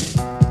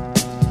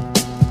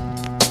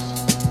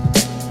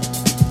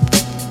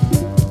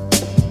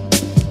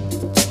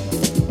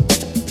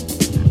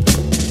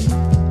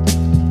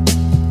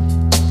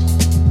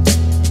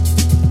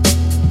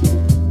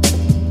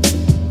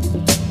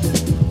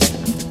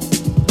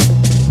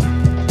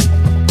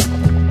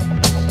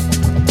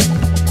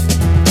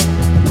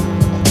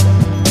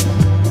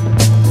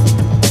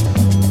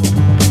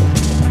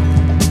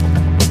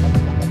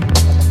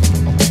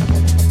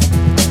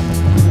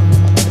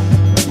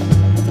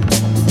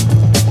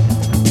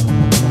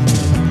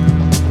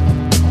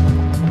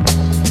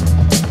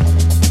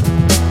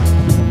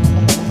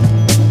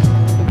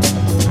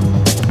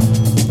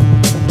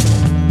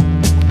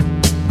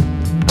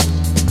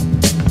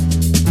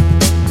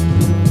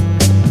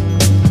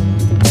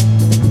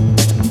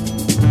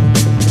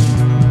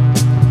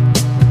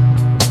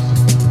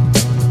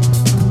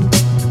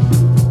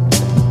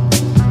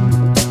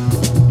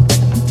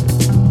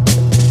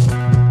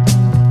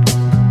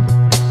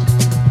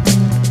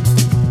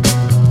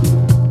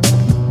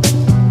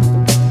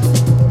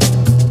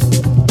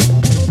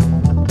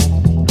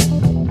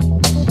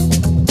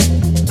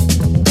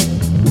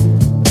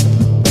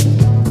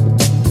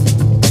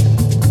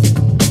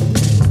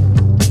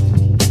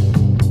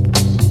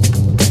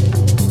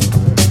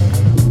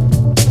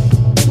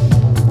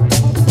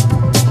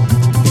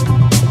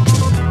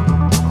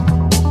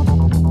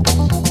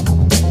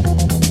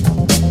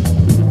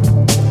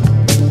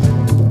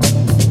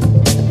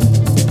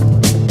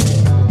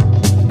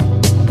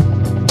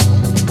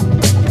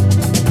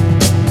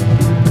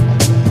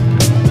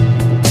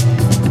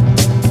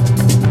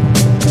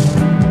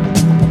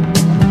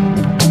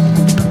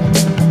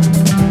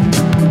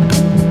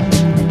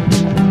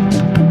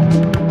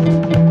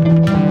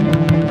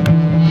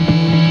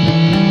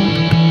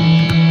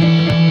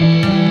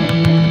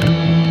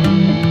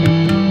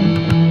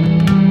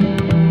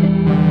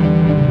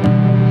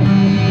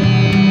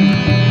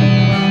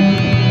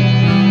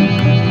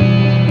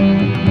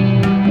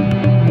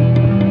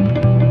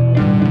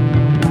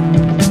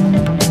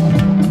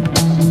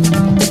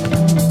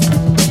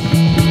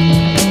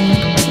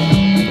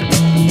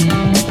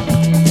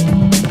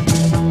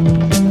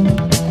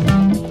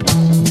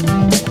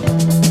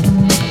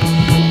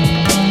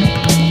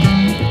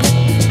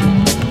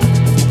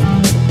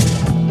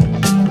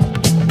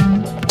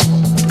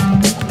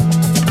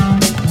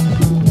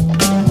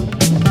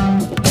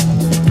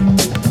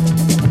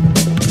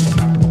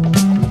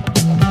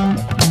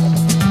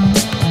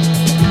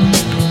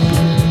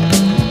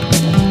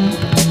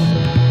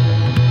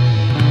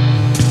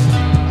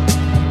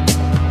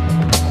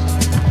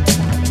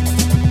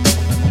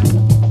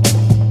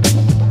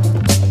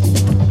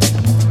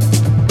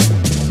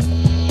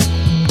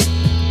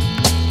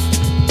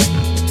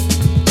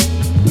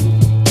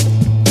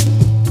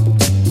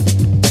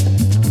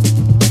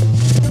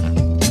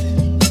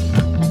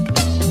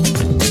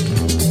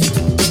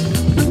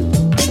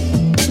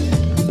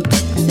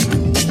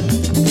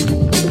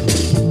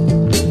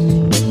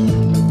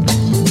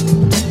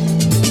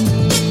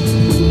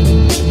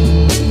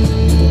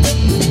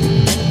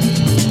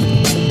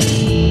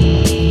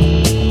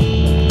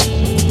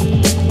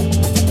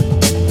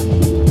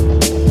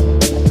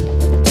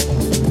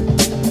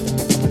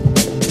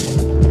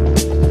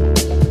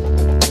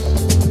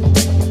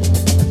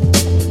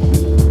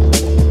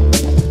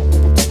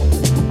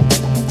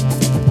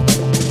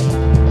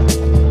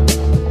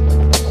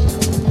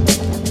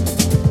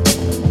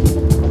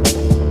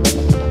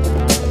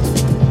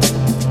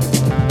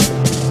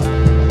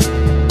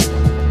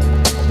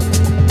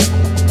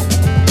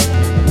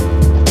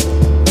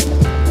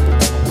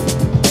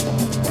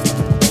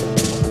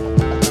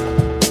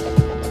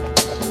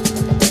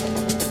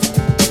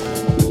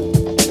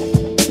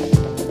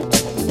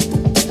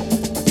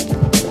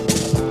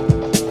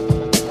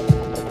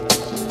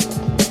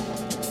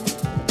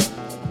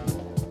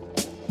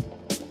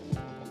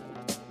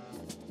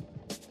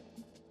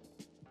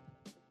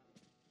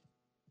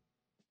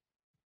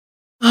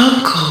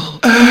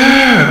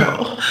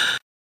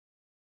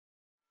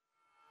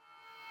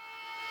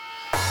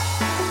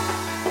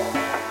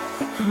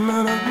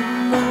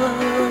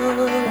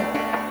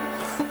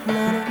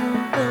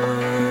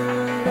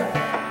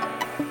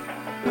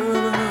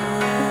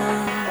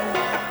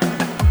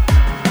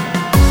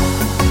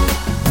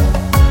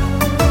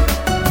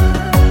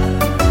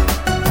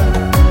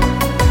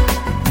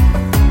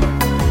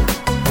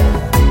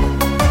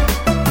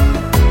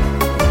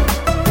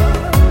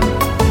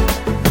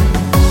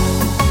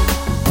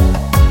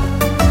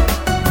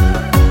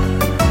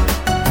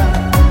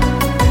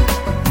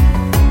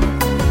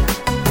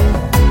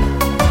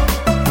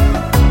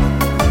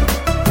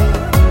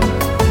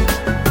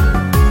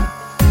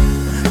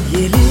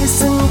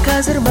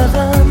 қазір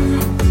маған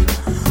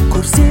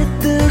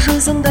көрсетті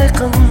жүзіңді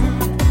айқын.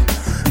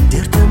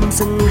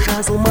 Дертімсің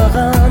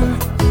жазылмаған,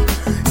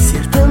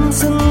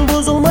 сертімсің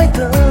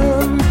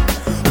бұзылмайтын.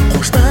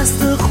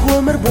 Қоштастық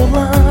өмір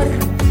болар,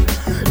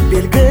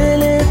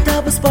 белгілі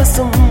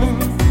табыспасым.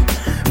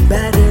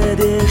 Бәрі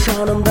де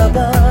жанымда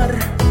бар,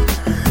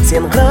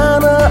 сен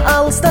ғана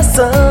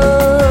алыстасың.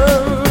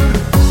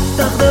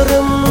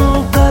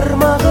 Тағдырымның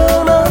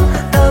тармағынан,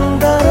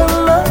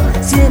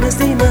 таңдарынан сен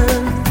іздеймін.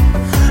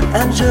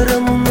 Ән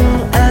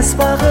жырымның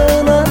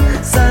әспағынан,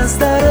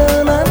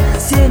 саздарынан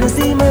сен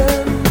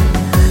іздеймін.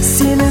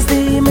 Сен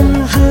іздеймін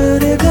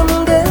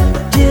жүрегімді,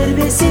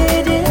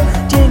 тербесе де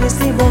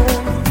теңіздеймін.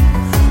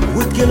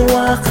 Өткен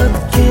уақыт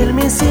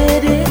келмесе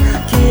де,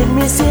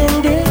 келмесең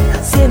де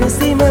сен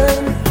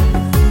іздеймін.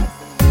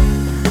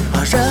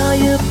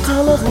 Ажайып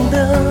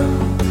қалығыңды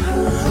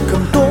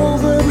кім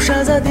толғып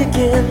жазады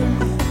екен?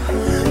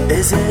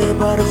 Ізі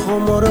бар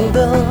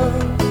ғұмырыңды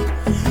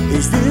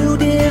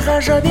іздеуде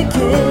ғажап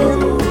екен.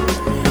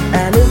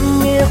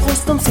 Әніңе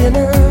қостым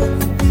сені,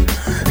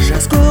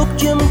 жаз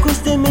көктем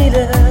күзде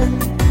мейлі.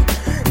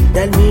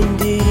 Дәл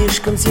мендей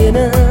ешкім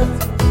сені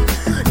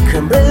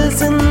кім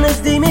білсін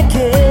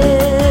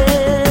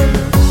іздемекен.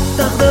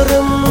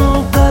 Тағдырымның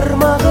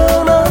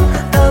тармағынан,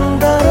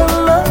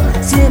 таңдарынан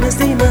сен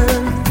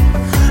іздеймін.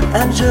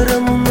 Ән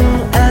жырымның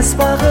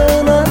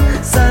әспағынан,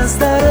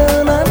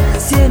 саздарынан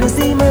сен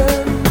іздеймін.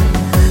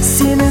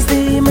 Сен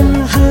іздеймін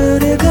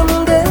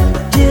жүрегімді,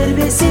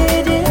 тербесе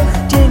де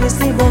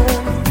теңіздеймін.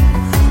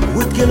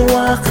 Өткен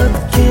уақыт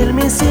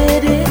келмесе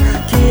де,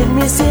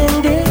 келмесең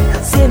де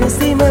сен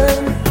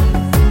іздеймін.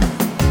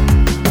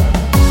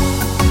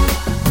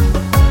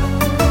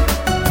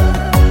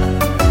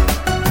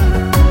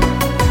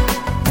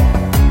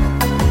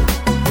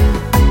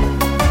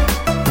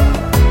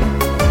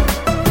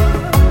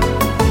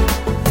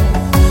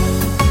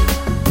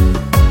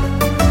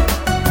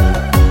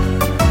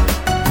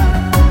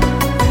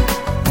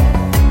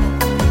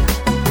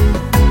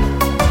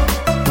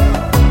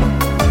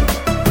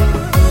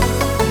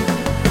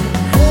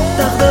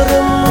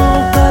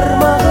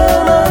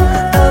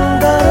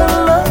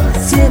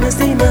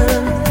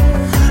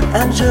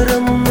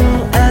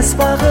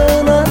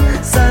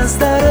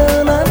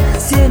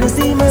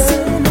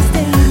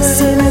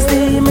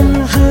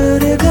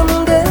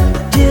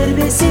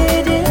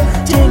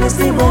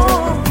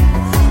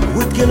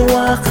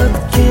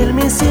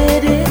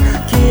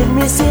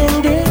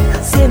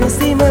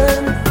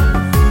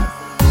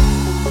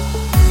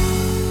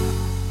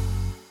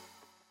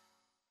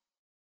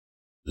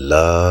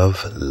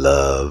 Love,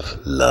 love,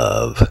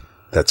 love.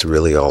 That's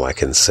really all I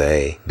can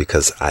say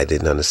because I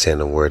didn't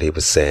understand a word he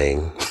was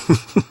saying.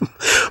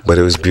 But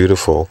it was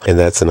beautiful. And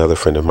that's another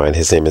friend of mine.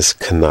 His name is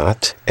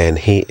Kanat, and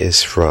he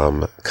is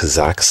from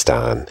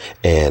Kazakhstan.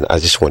 And I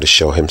just want to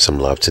show him some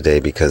love today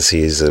because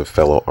he's a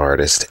fellow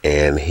artist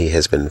and he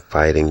has been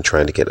fighting,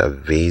 trying to get a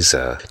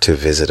visa to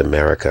visit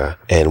America.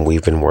 And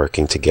we've been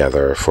working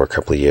together for a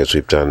couple of years.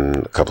 We've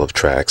done a couple of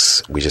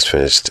tracks. We just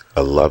finished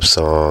a love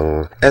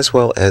song as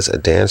well as a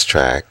dance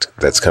track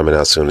that's coming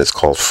out soon. It's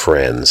called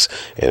Friends,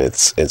 and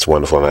it's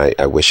wonderful. And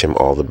I wish him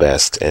all the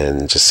best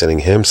and just sending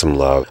him some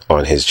love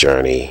on his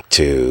journey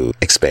to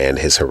expand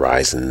his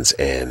horizons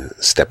and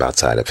step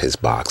outside of his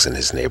box in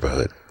his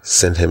neighborhood.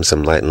 Send him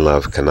some light and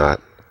love, Kanat.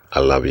 I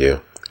love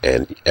you,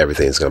 and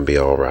everything's going to be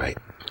all right.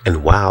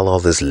 And while all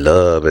this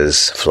love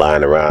is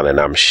flying around and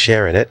I'm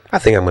sharing it, I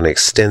think I'm going to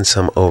extend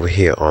some over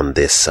here on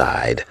this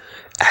side.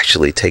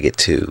 Actually take it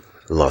to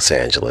Los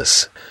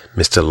Angeles.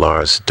 Mr.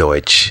 Lars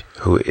Deutsch,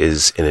 who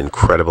is an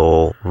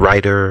incredible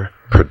writer,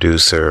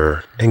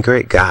 producer, and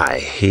great guy.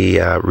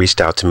 He reached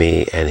out to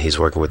me and he's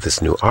working with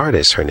this new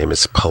artist. Her name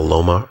is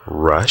Paloma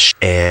Rush.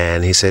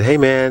 And he said, hey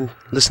man,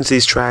 listen to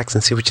these tracks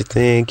and see what you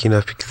think. You know,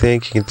 if you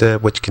think you can do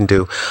what you can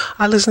do.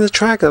 I listened to the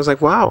track and I was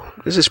like, wow,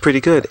 this is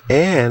pretty good.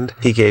 And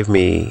he gave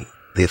me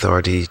the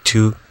authority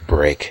to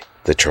break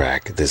the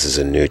track. This is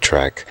a new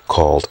track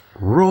called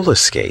Roller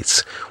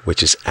Skates,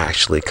 which is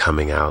actually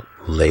coming out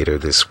later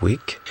this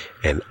week.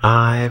 And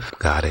I've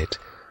got it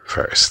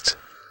first.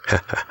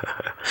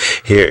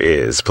 Here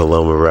is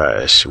Paloma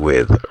Rush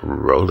with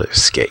Roller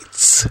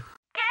Skates.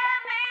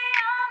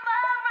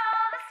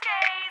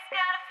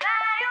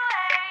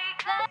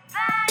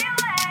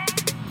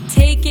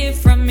 Take it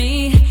from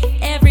me,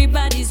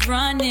 everybody's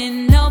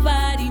running,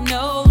 nobody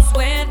knows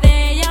where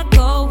they are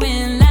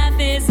going. Life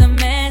is a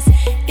mess,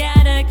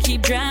 gotta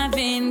keep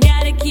driving,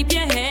 gotta keep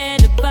your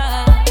head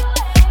above.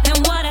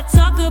 And what I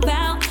talk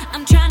about,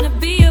 I'm trying to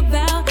be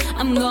about,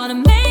 I'm gonna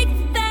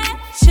make that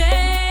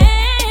change.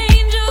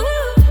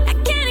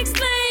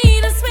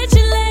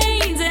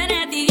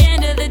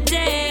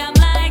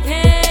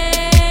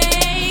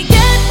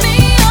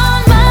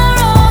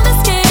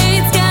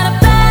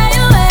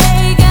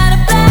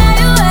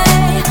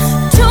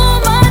 Too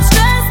much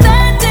stress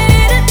that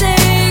day.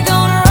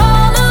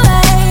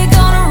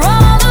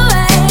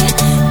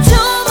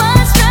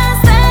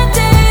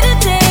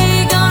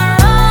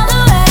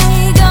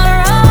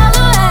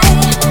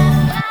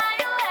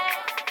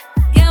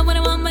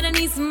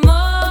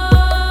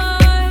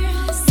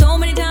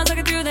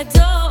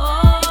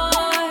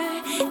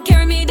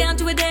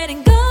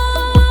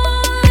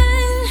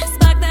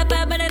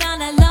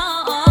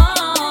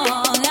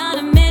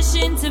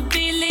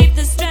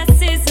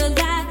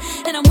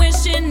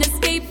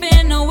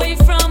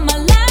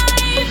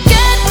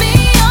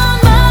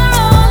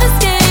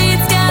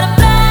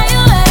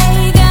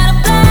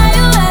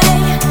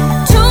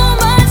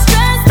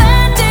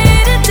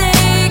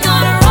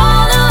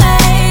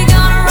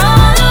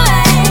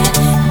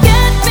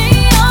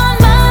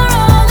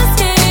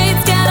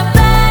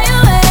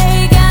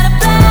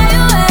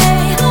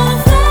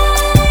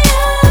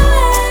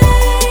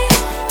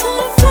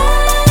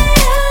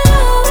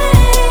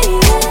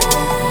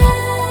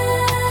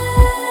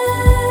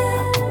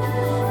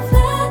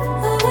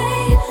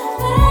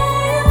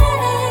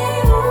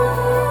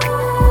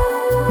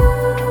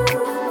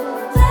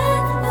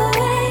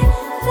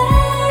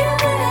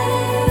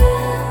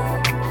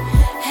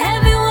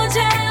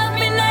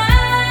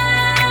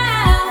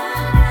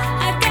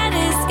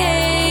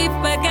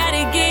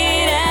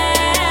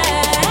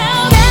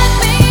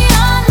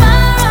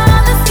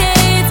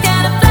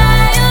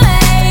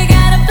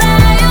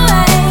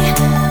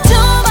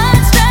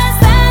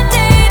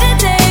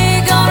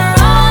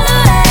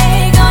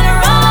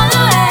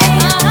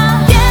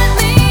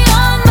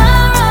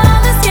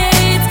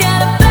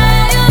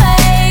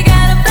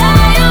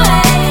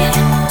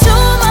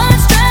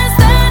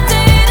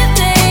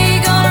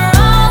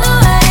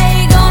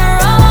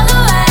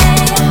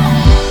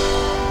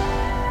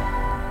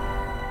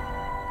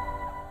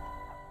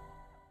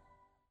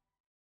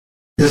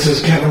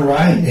 is Kevin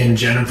Wright and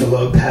Jennifer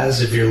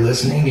Lopez. If you're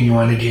listening and you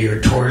want to get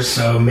your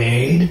torso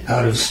made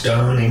out of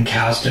stone and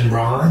cast in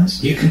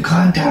bronze, you can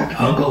contact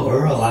Uncle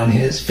Earl on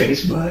his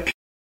Facebook.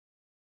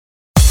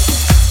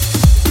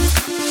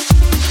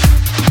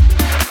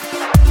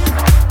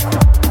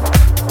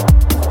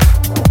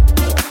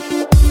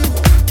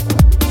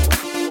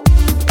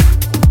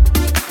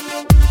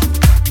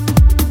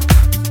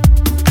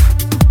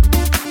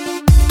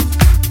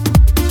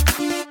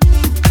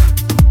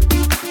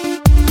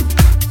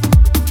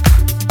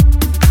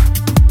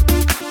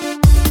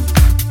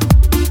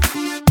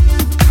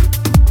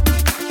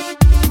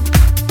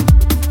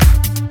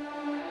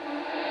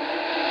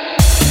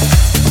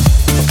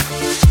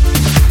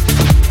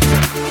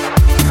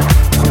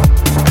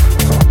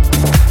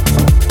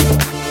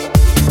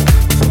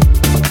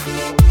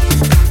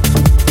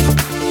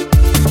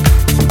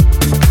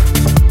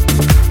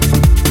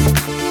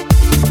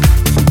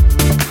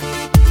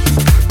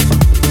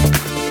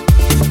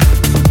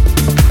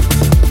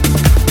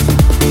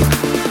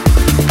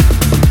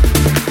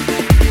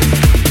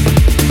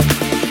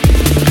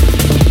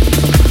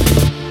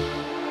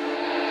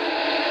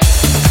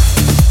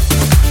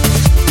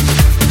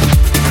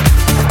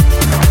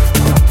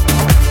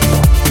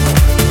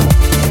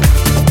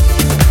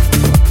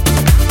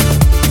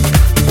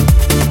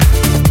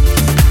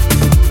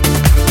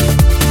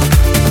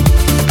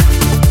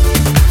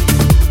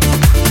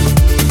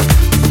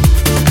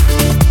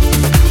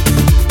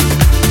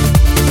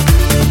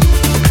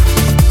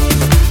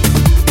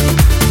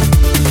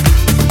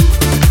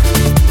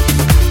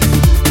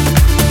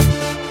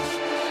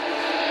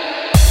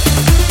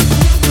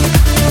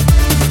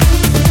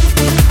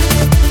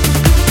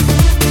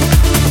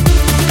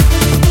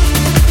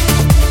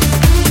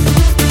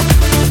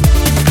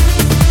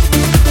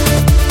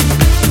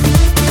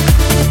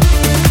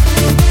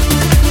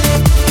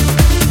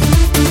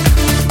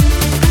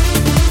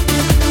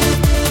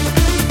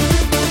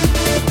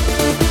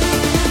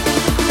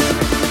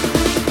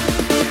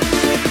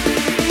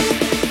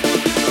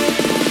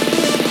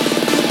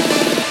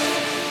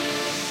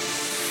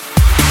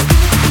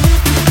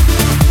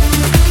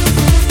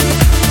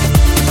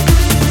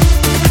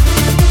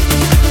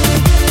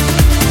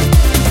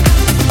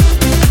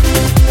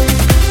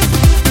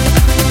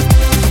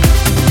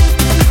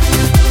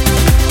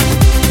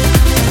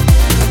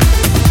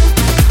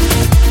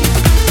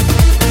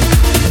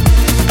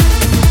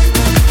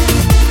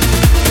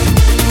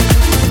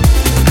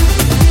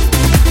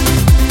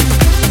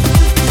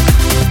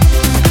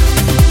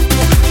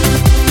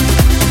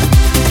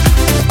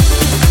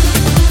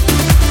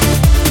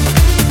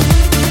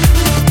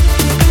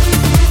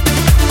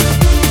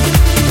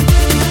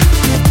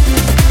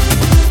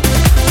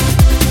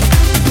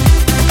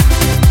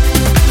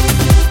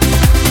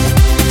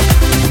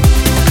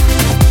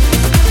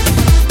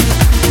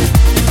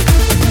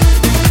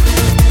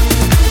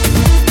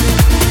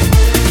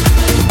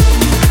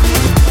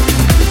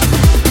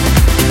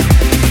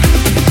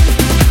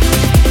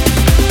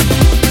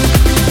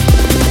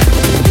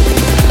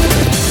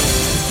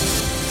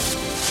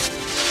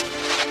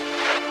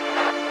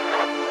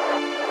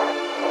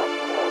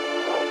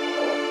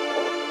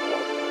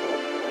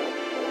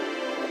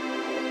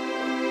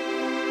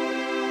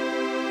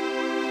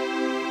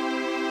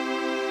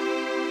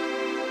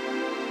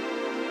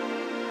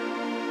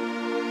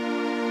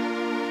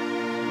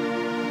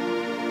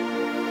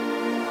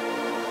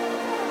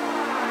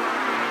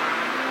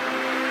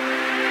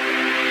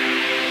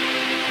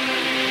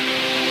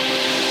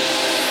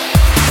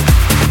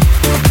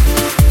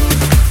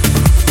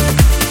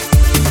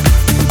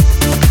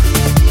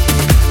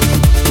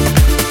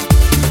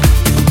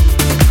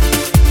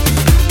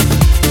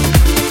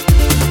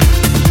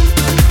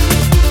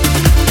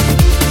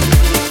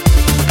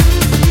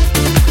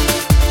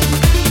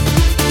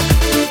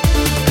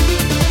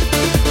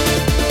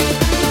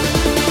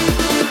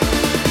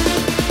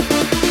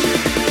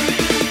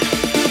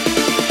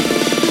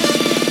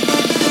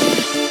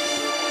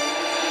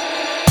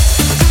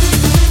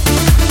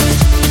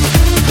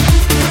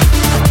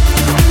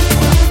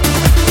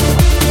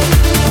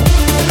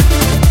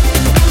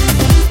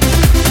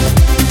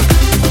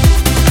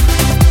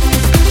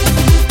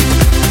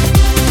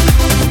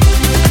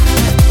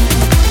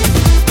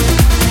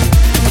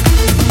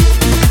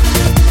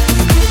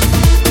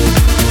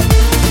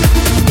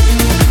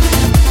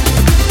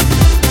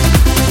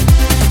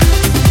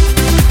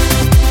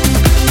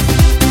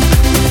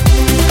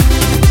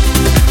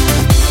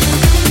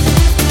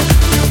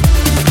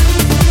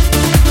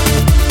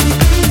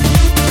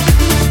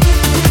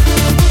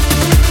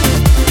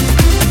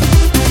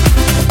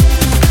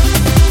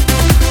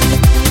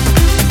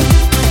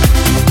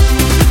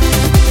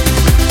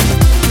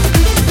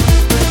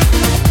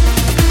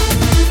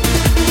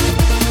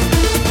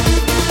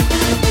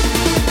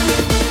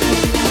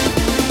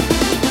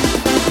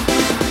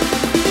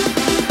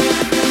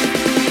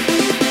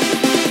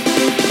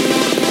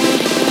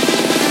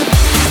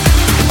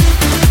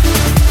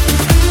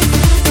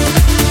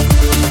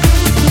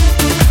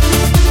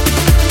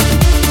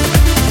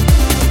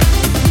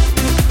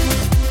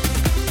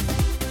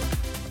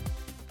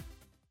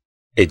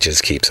 it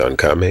just keeps on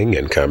coming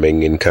and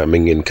coming and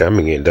coming and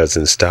coming and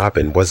doesn't stop.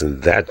 And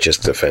wasn't that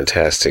just a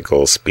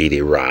fantastical,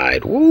 speedy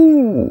ride?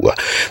 Woo!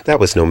 That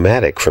was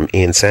Nomadic from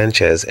Ian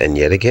Sanchez. And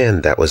yet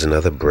again, that was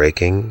another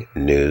breaking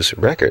news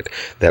record.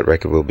 That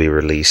record will be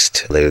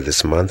released later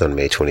this month on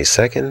May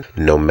 22nd.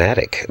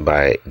 Nomadic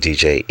by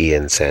DJ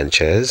Ian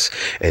Sanchez.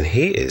 And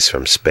he is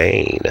from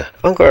Spain.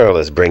 Uncle Earl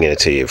is bringing it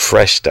to you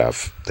fresh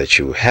stuff that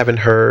you haven't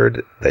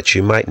heard, that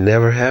you might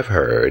never have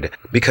heard,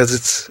 because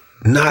it's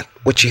not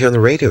what you hear on the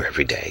radio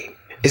every day.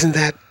 Isn't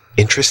that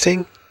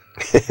interesting?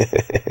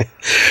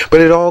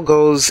 But it all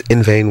goes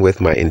in vain with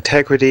my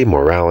integrity,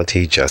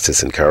 morality,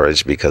 justice, and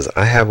courage, because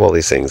I have all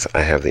these things.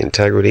 I have the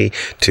integrity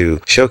to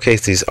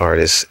showcase these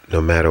artists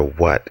no matter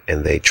what,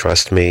 and they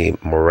trust me.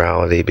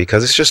 Morality,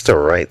 because it's just the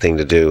right thing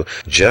to do.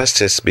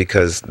 Justice,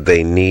 because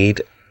they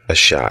need a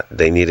shot.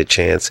 They need a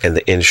chance, and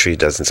the industry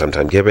doesn't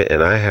sometimes give it.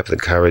 And I have the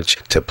courage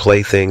to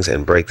play things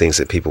and break things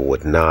that people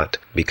would not,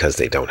 because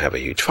they don't have a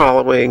huge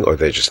following, or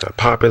they're just not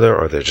popular,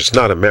 or they're just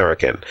not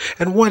American.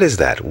 And what is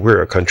that?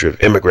 We're a country of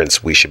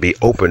immigrants. We should be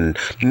open.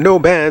 No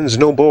bans,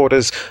 no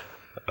borders.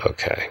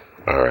 Okay.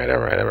 All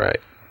right.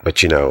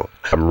 But you know,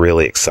 I'm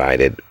really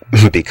excited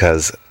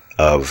because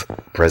of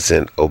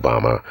President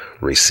Obama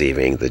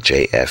receiving the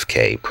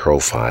JFK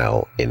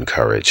Profile in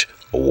Courage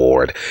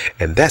Award.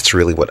 And that's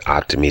really what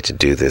opted me to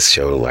do this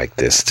show like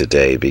this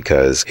today,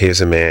 because here's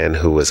a man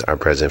who was our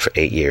president for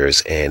 8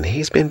 years, and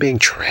he's been being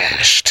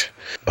trashed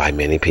by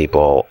many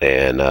people.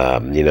 And,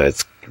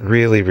 it's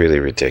really, really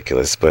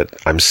ridiculous. But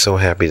I'm so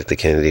happy that the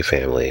Kennedy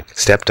family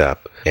stepped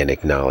up and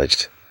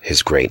acknowledged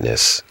his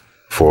greatness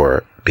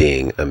for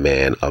being a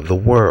man of the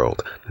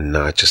world,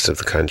 not just of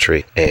the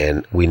country.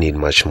 And we need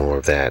much more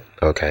of that.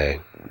 Okay,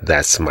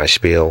 that's my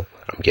spiel.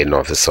 I'm getting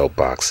off the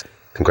soapbox.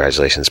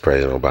 Congratulations,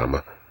 President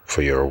Obama,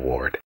 for your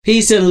award.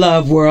 Peace and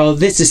love, world.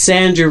 This is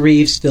Sandra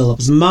Reeves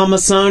Phillips, Mama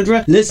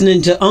Sandra,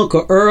 listening to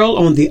Uncle Earl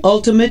on the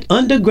Ultimate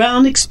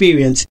Underground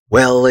Experience.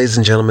 Well, ladies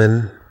and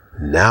gentlemen,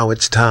 now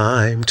it's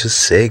time to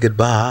say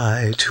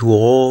goodbye to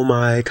all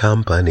my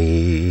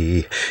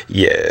company.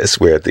 Yes,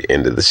 we're at the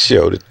end of the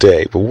show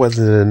today, but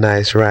wasn't it a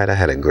nice ride? I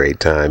had a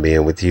great time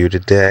being with you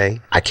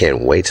today. I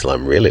can't wait till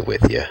I'm really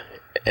with you.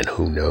 And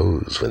who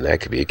knows when that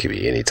could be. It could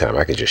be any time.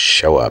 I could just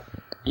show up.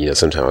 You know,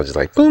 sometimes I'm just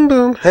like, boom,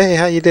 boom. Hey,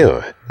 how you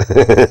doing?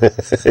 I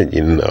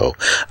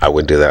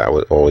wouldn't do that. I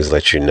would always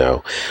let you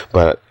know.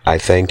 But I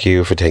thank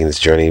you for taking this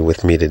journey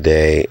with me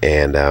today.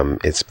 And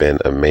it's been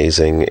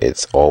amazing.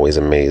 It's always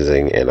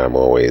amazing. And I'm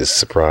always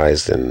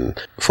surprised and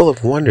full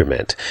of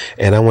wonderment.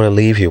 And I want to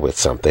leave you with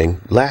something.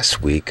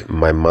 Last week,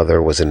 my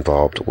mother was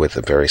involved with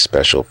a very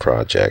special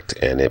project.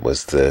 And it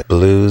was the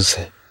Blues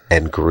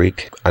and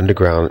Greek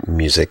Underground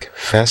Music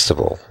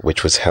Festival,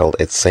 which was held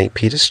at St.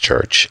 Peter's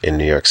Church in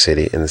New York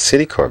City in the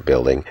City Corps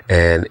building.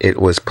 And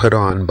it was put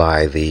on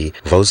by the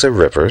Vosa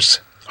Rivers,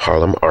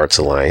 Harlem Arts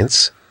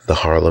Alliance, the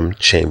Harlem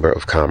Chamber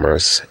of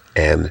Commerce,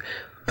 and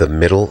the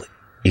Middle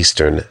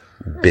Eastern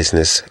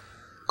Business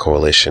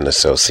Coalition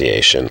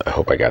Association. I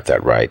hope I got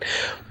that right.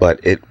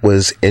 But it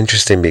was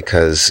interesting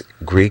because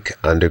Greek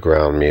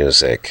underground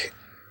music,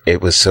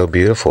 it was so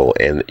beautiful,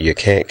 and you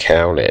can't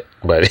count it,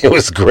 but it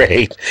was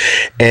great.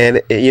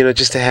 And,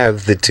 just to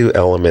have the two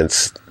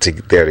elements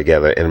there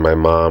together. And my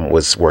mom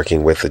was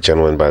working with a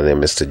gentleman by the name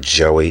of Mr.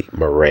 Joey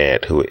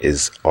Morant, who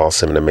is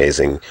awesome and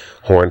amazing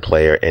horn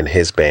player, and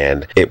his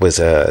band. It was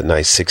a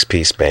nice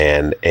 6-piece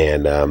band,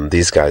 and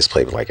these guys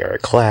played with like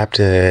Eric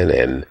Clapton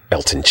and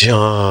Elton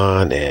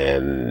John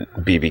and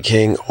B.B.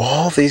 King,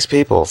 all these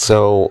people.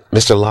 So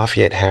Mr.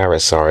 Lafayette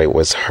Harris,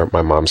 was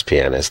my mom's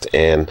pianist,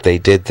 and they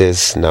did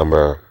this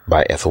number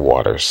by Ethel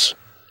Waters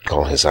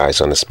called His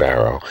Eyes on the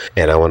Sparrow.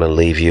 And I want to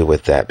leave you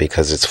with that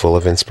because it's full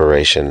of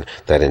inspiration.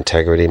 That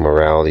integrity,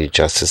 morality,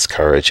 justice,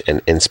 courage,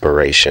 and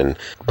inspiration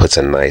puts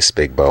a nice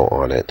big bow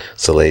on it.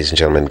 So ladies and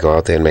gentlemen, go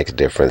out there and make a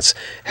difference.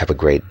 Have a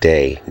great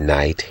day,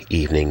 night,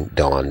 evening,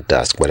 dawn,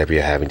 dusk. Whatever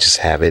you're having, just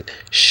have it,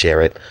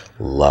 share it.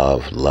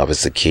 Love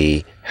is the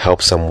key.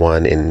 Help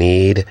someone in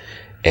need,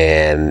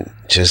 and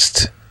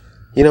just,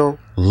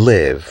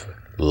 live,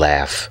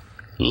 laugh,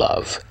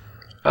 love.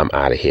 I'm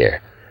out of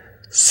here.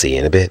 See you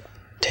in a bit.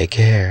 Take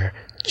care.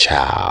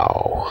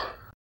 Ciao.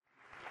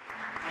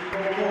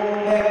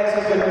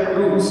 Back to the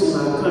roots,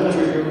 my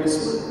country roots,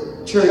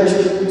 my church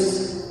roots.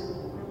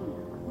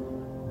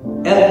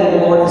 Ethel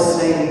Waters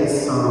sang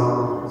this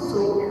song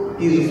so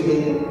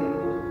beautifully.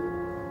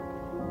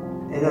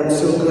 And I'm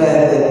so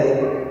glad that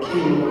it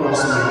came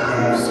across my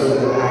path so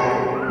that I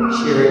could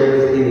share it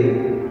with you.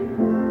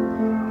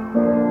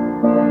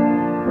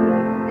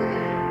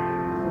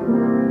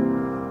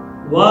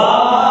 Why?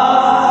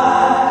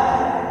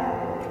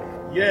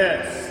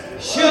 Yes.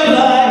 Should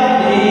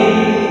I be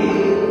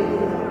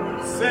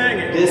Sing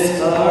it.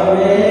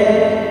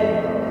 discouraged?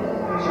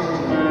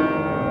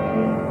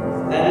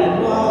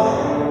 And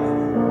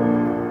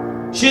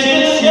why should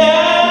the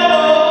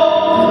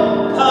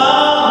shadow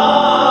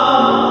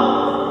come?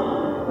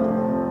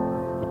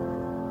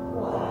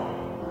 Why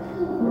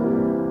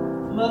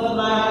must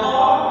my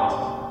heart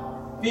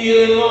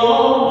feel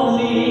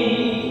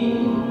lonely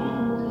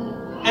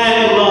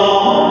and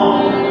long?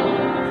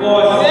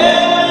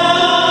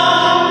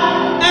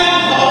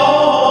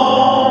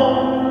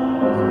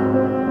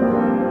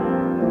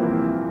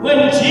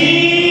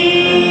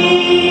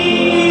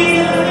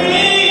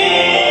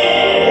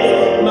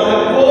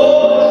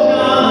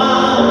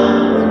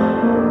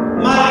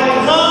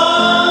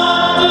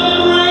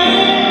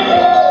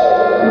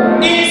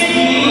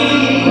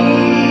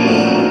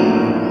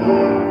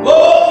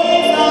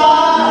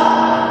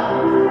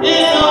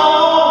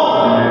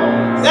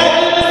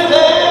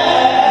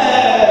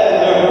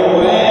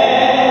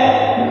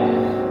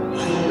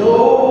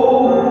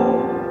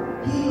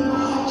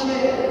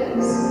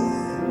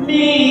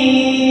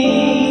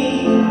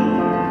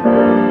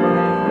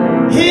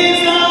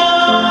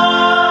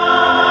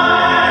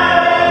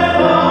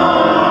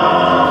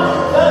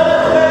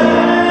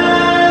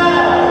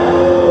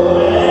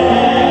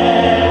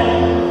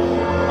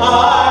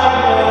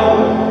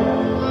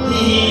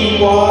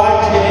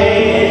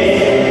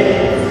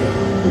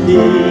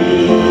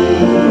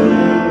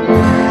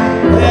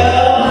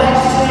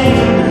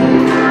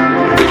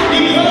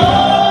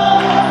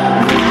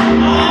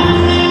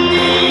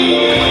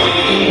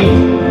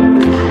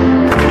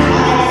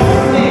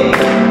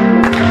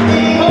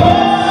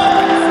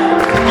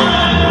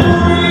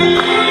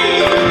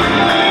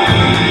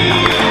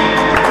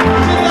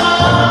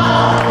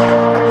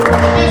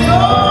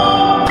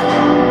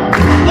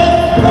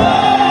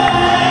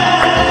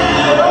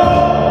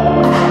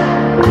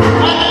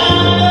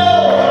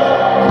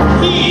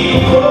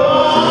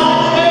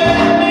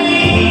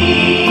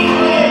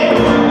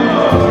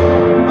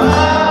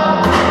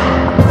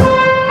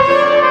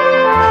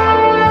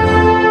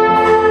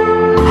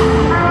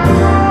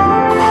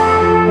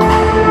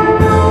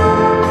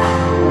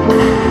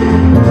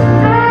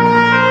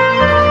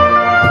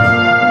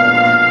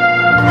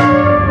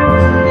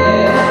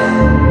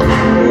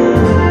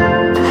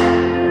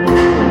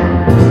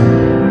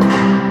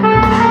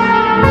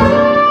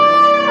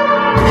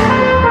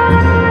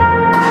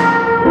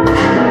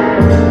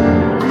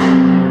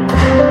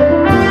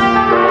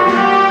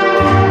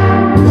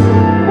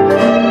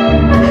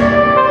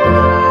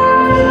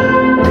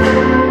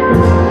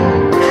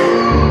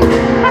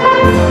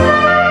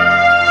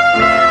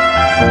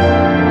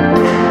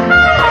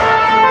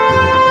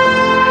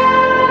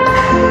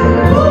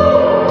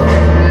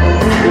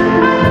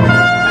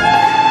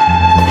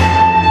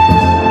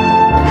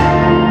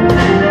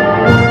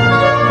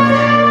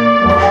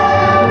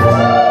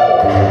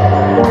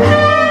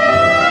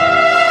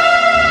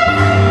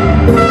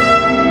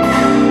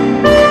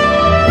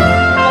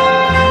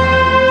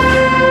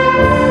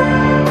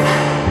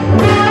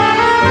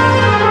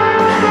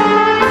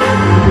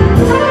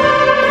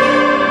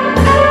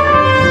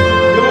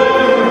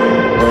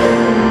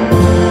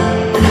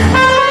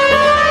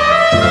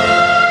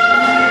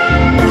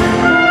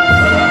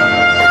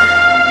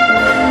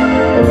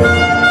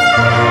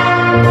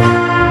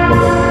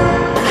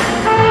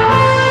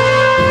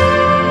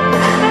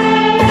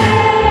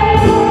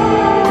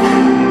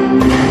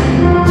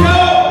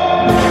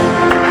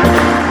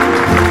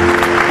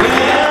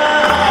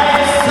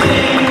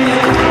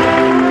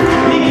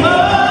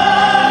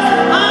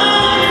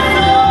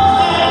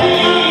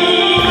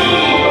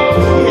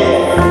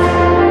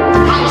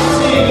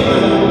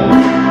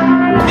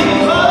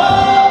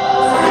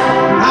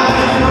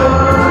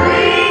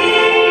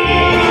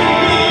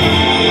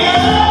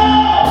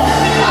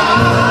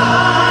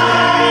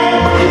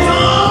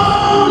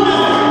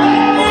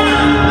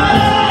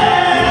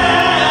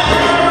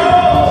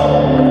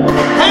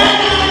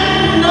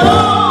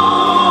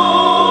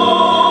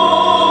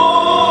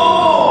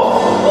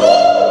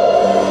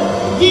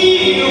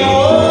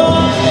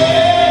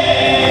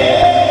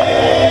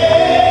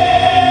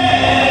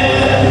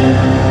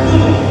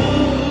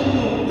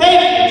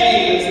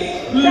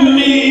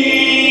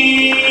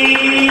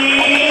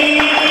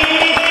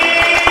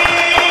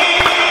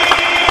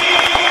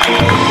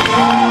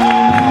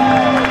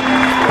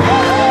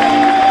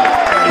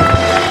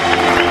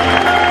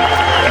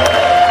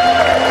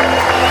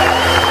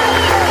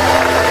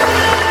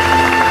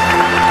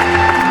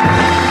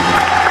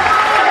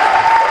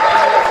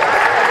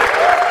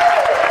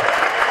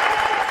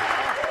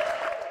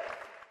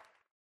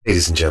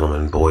 Ladies and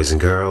gentlemen, boys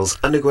and girls,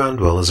 underground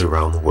dwellers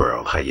around the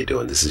world, how you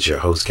doing? This is your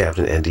host,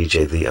 Captain and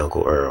DJ, the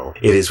Uncle Earl.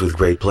 It is with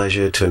great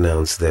pleasure to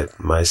announce that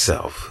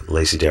myself,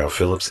 Lacey Darrell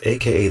Phillips,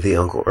 aka the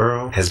Uncle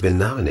Earl, has been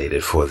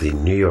nominated for the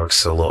New York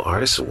Solo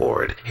Artist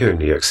Award here in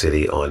New York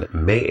City on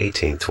May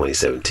 18,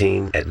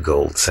 2017 at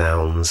Gold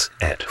Sounds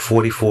at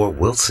 44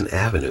 Wilson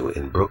Avenue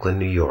in Brooklyn,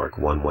 New York,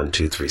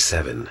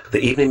 11237.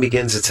 The evening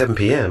begins at 7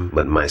 p.m.,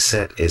 but my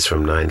set is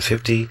from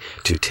 9:50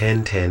 to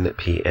 10:10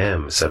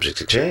 p.m., subject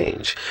to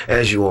change.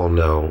 As you all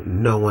know,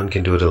 no one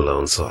can do it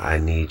alone, so I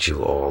need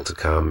you all to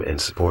come and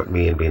support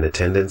me and be in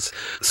attendance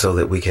so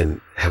that we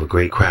can have a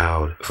great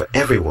crowd for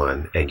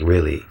everyone and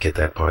really get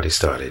that party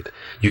started.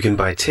 You can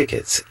buy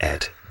tickets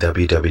at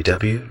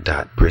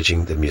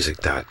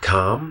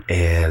www.bridgingthemusic.com,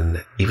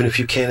 and even if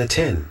you can't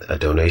attend, a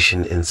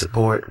donation in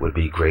support would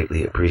be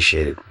greatly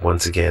appreciated.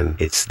 Once again,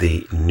 it's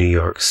the New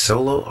York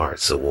Solo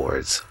Arts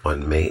Awards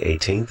on May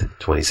 18th,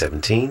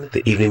 2017.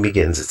 The evening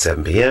begins at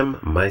 7 p.m.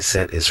 My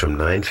set is from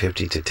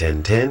 9:50 to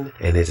 10:10,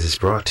 and it is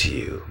brought to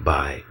you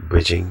by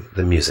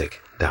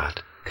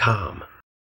bridgingthemusic.com.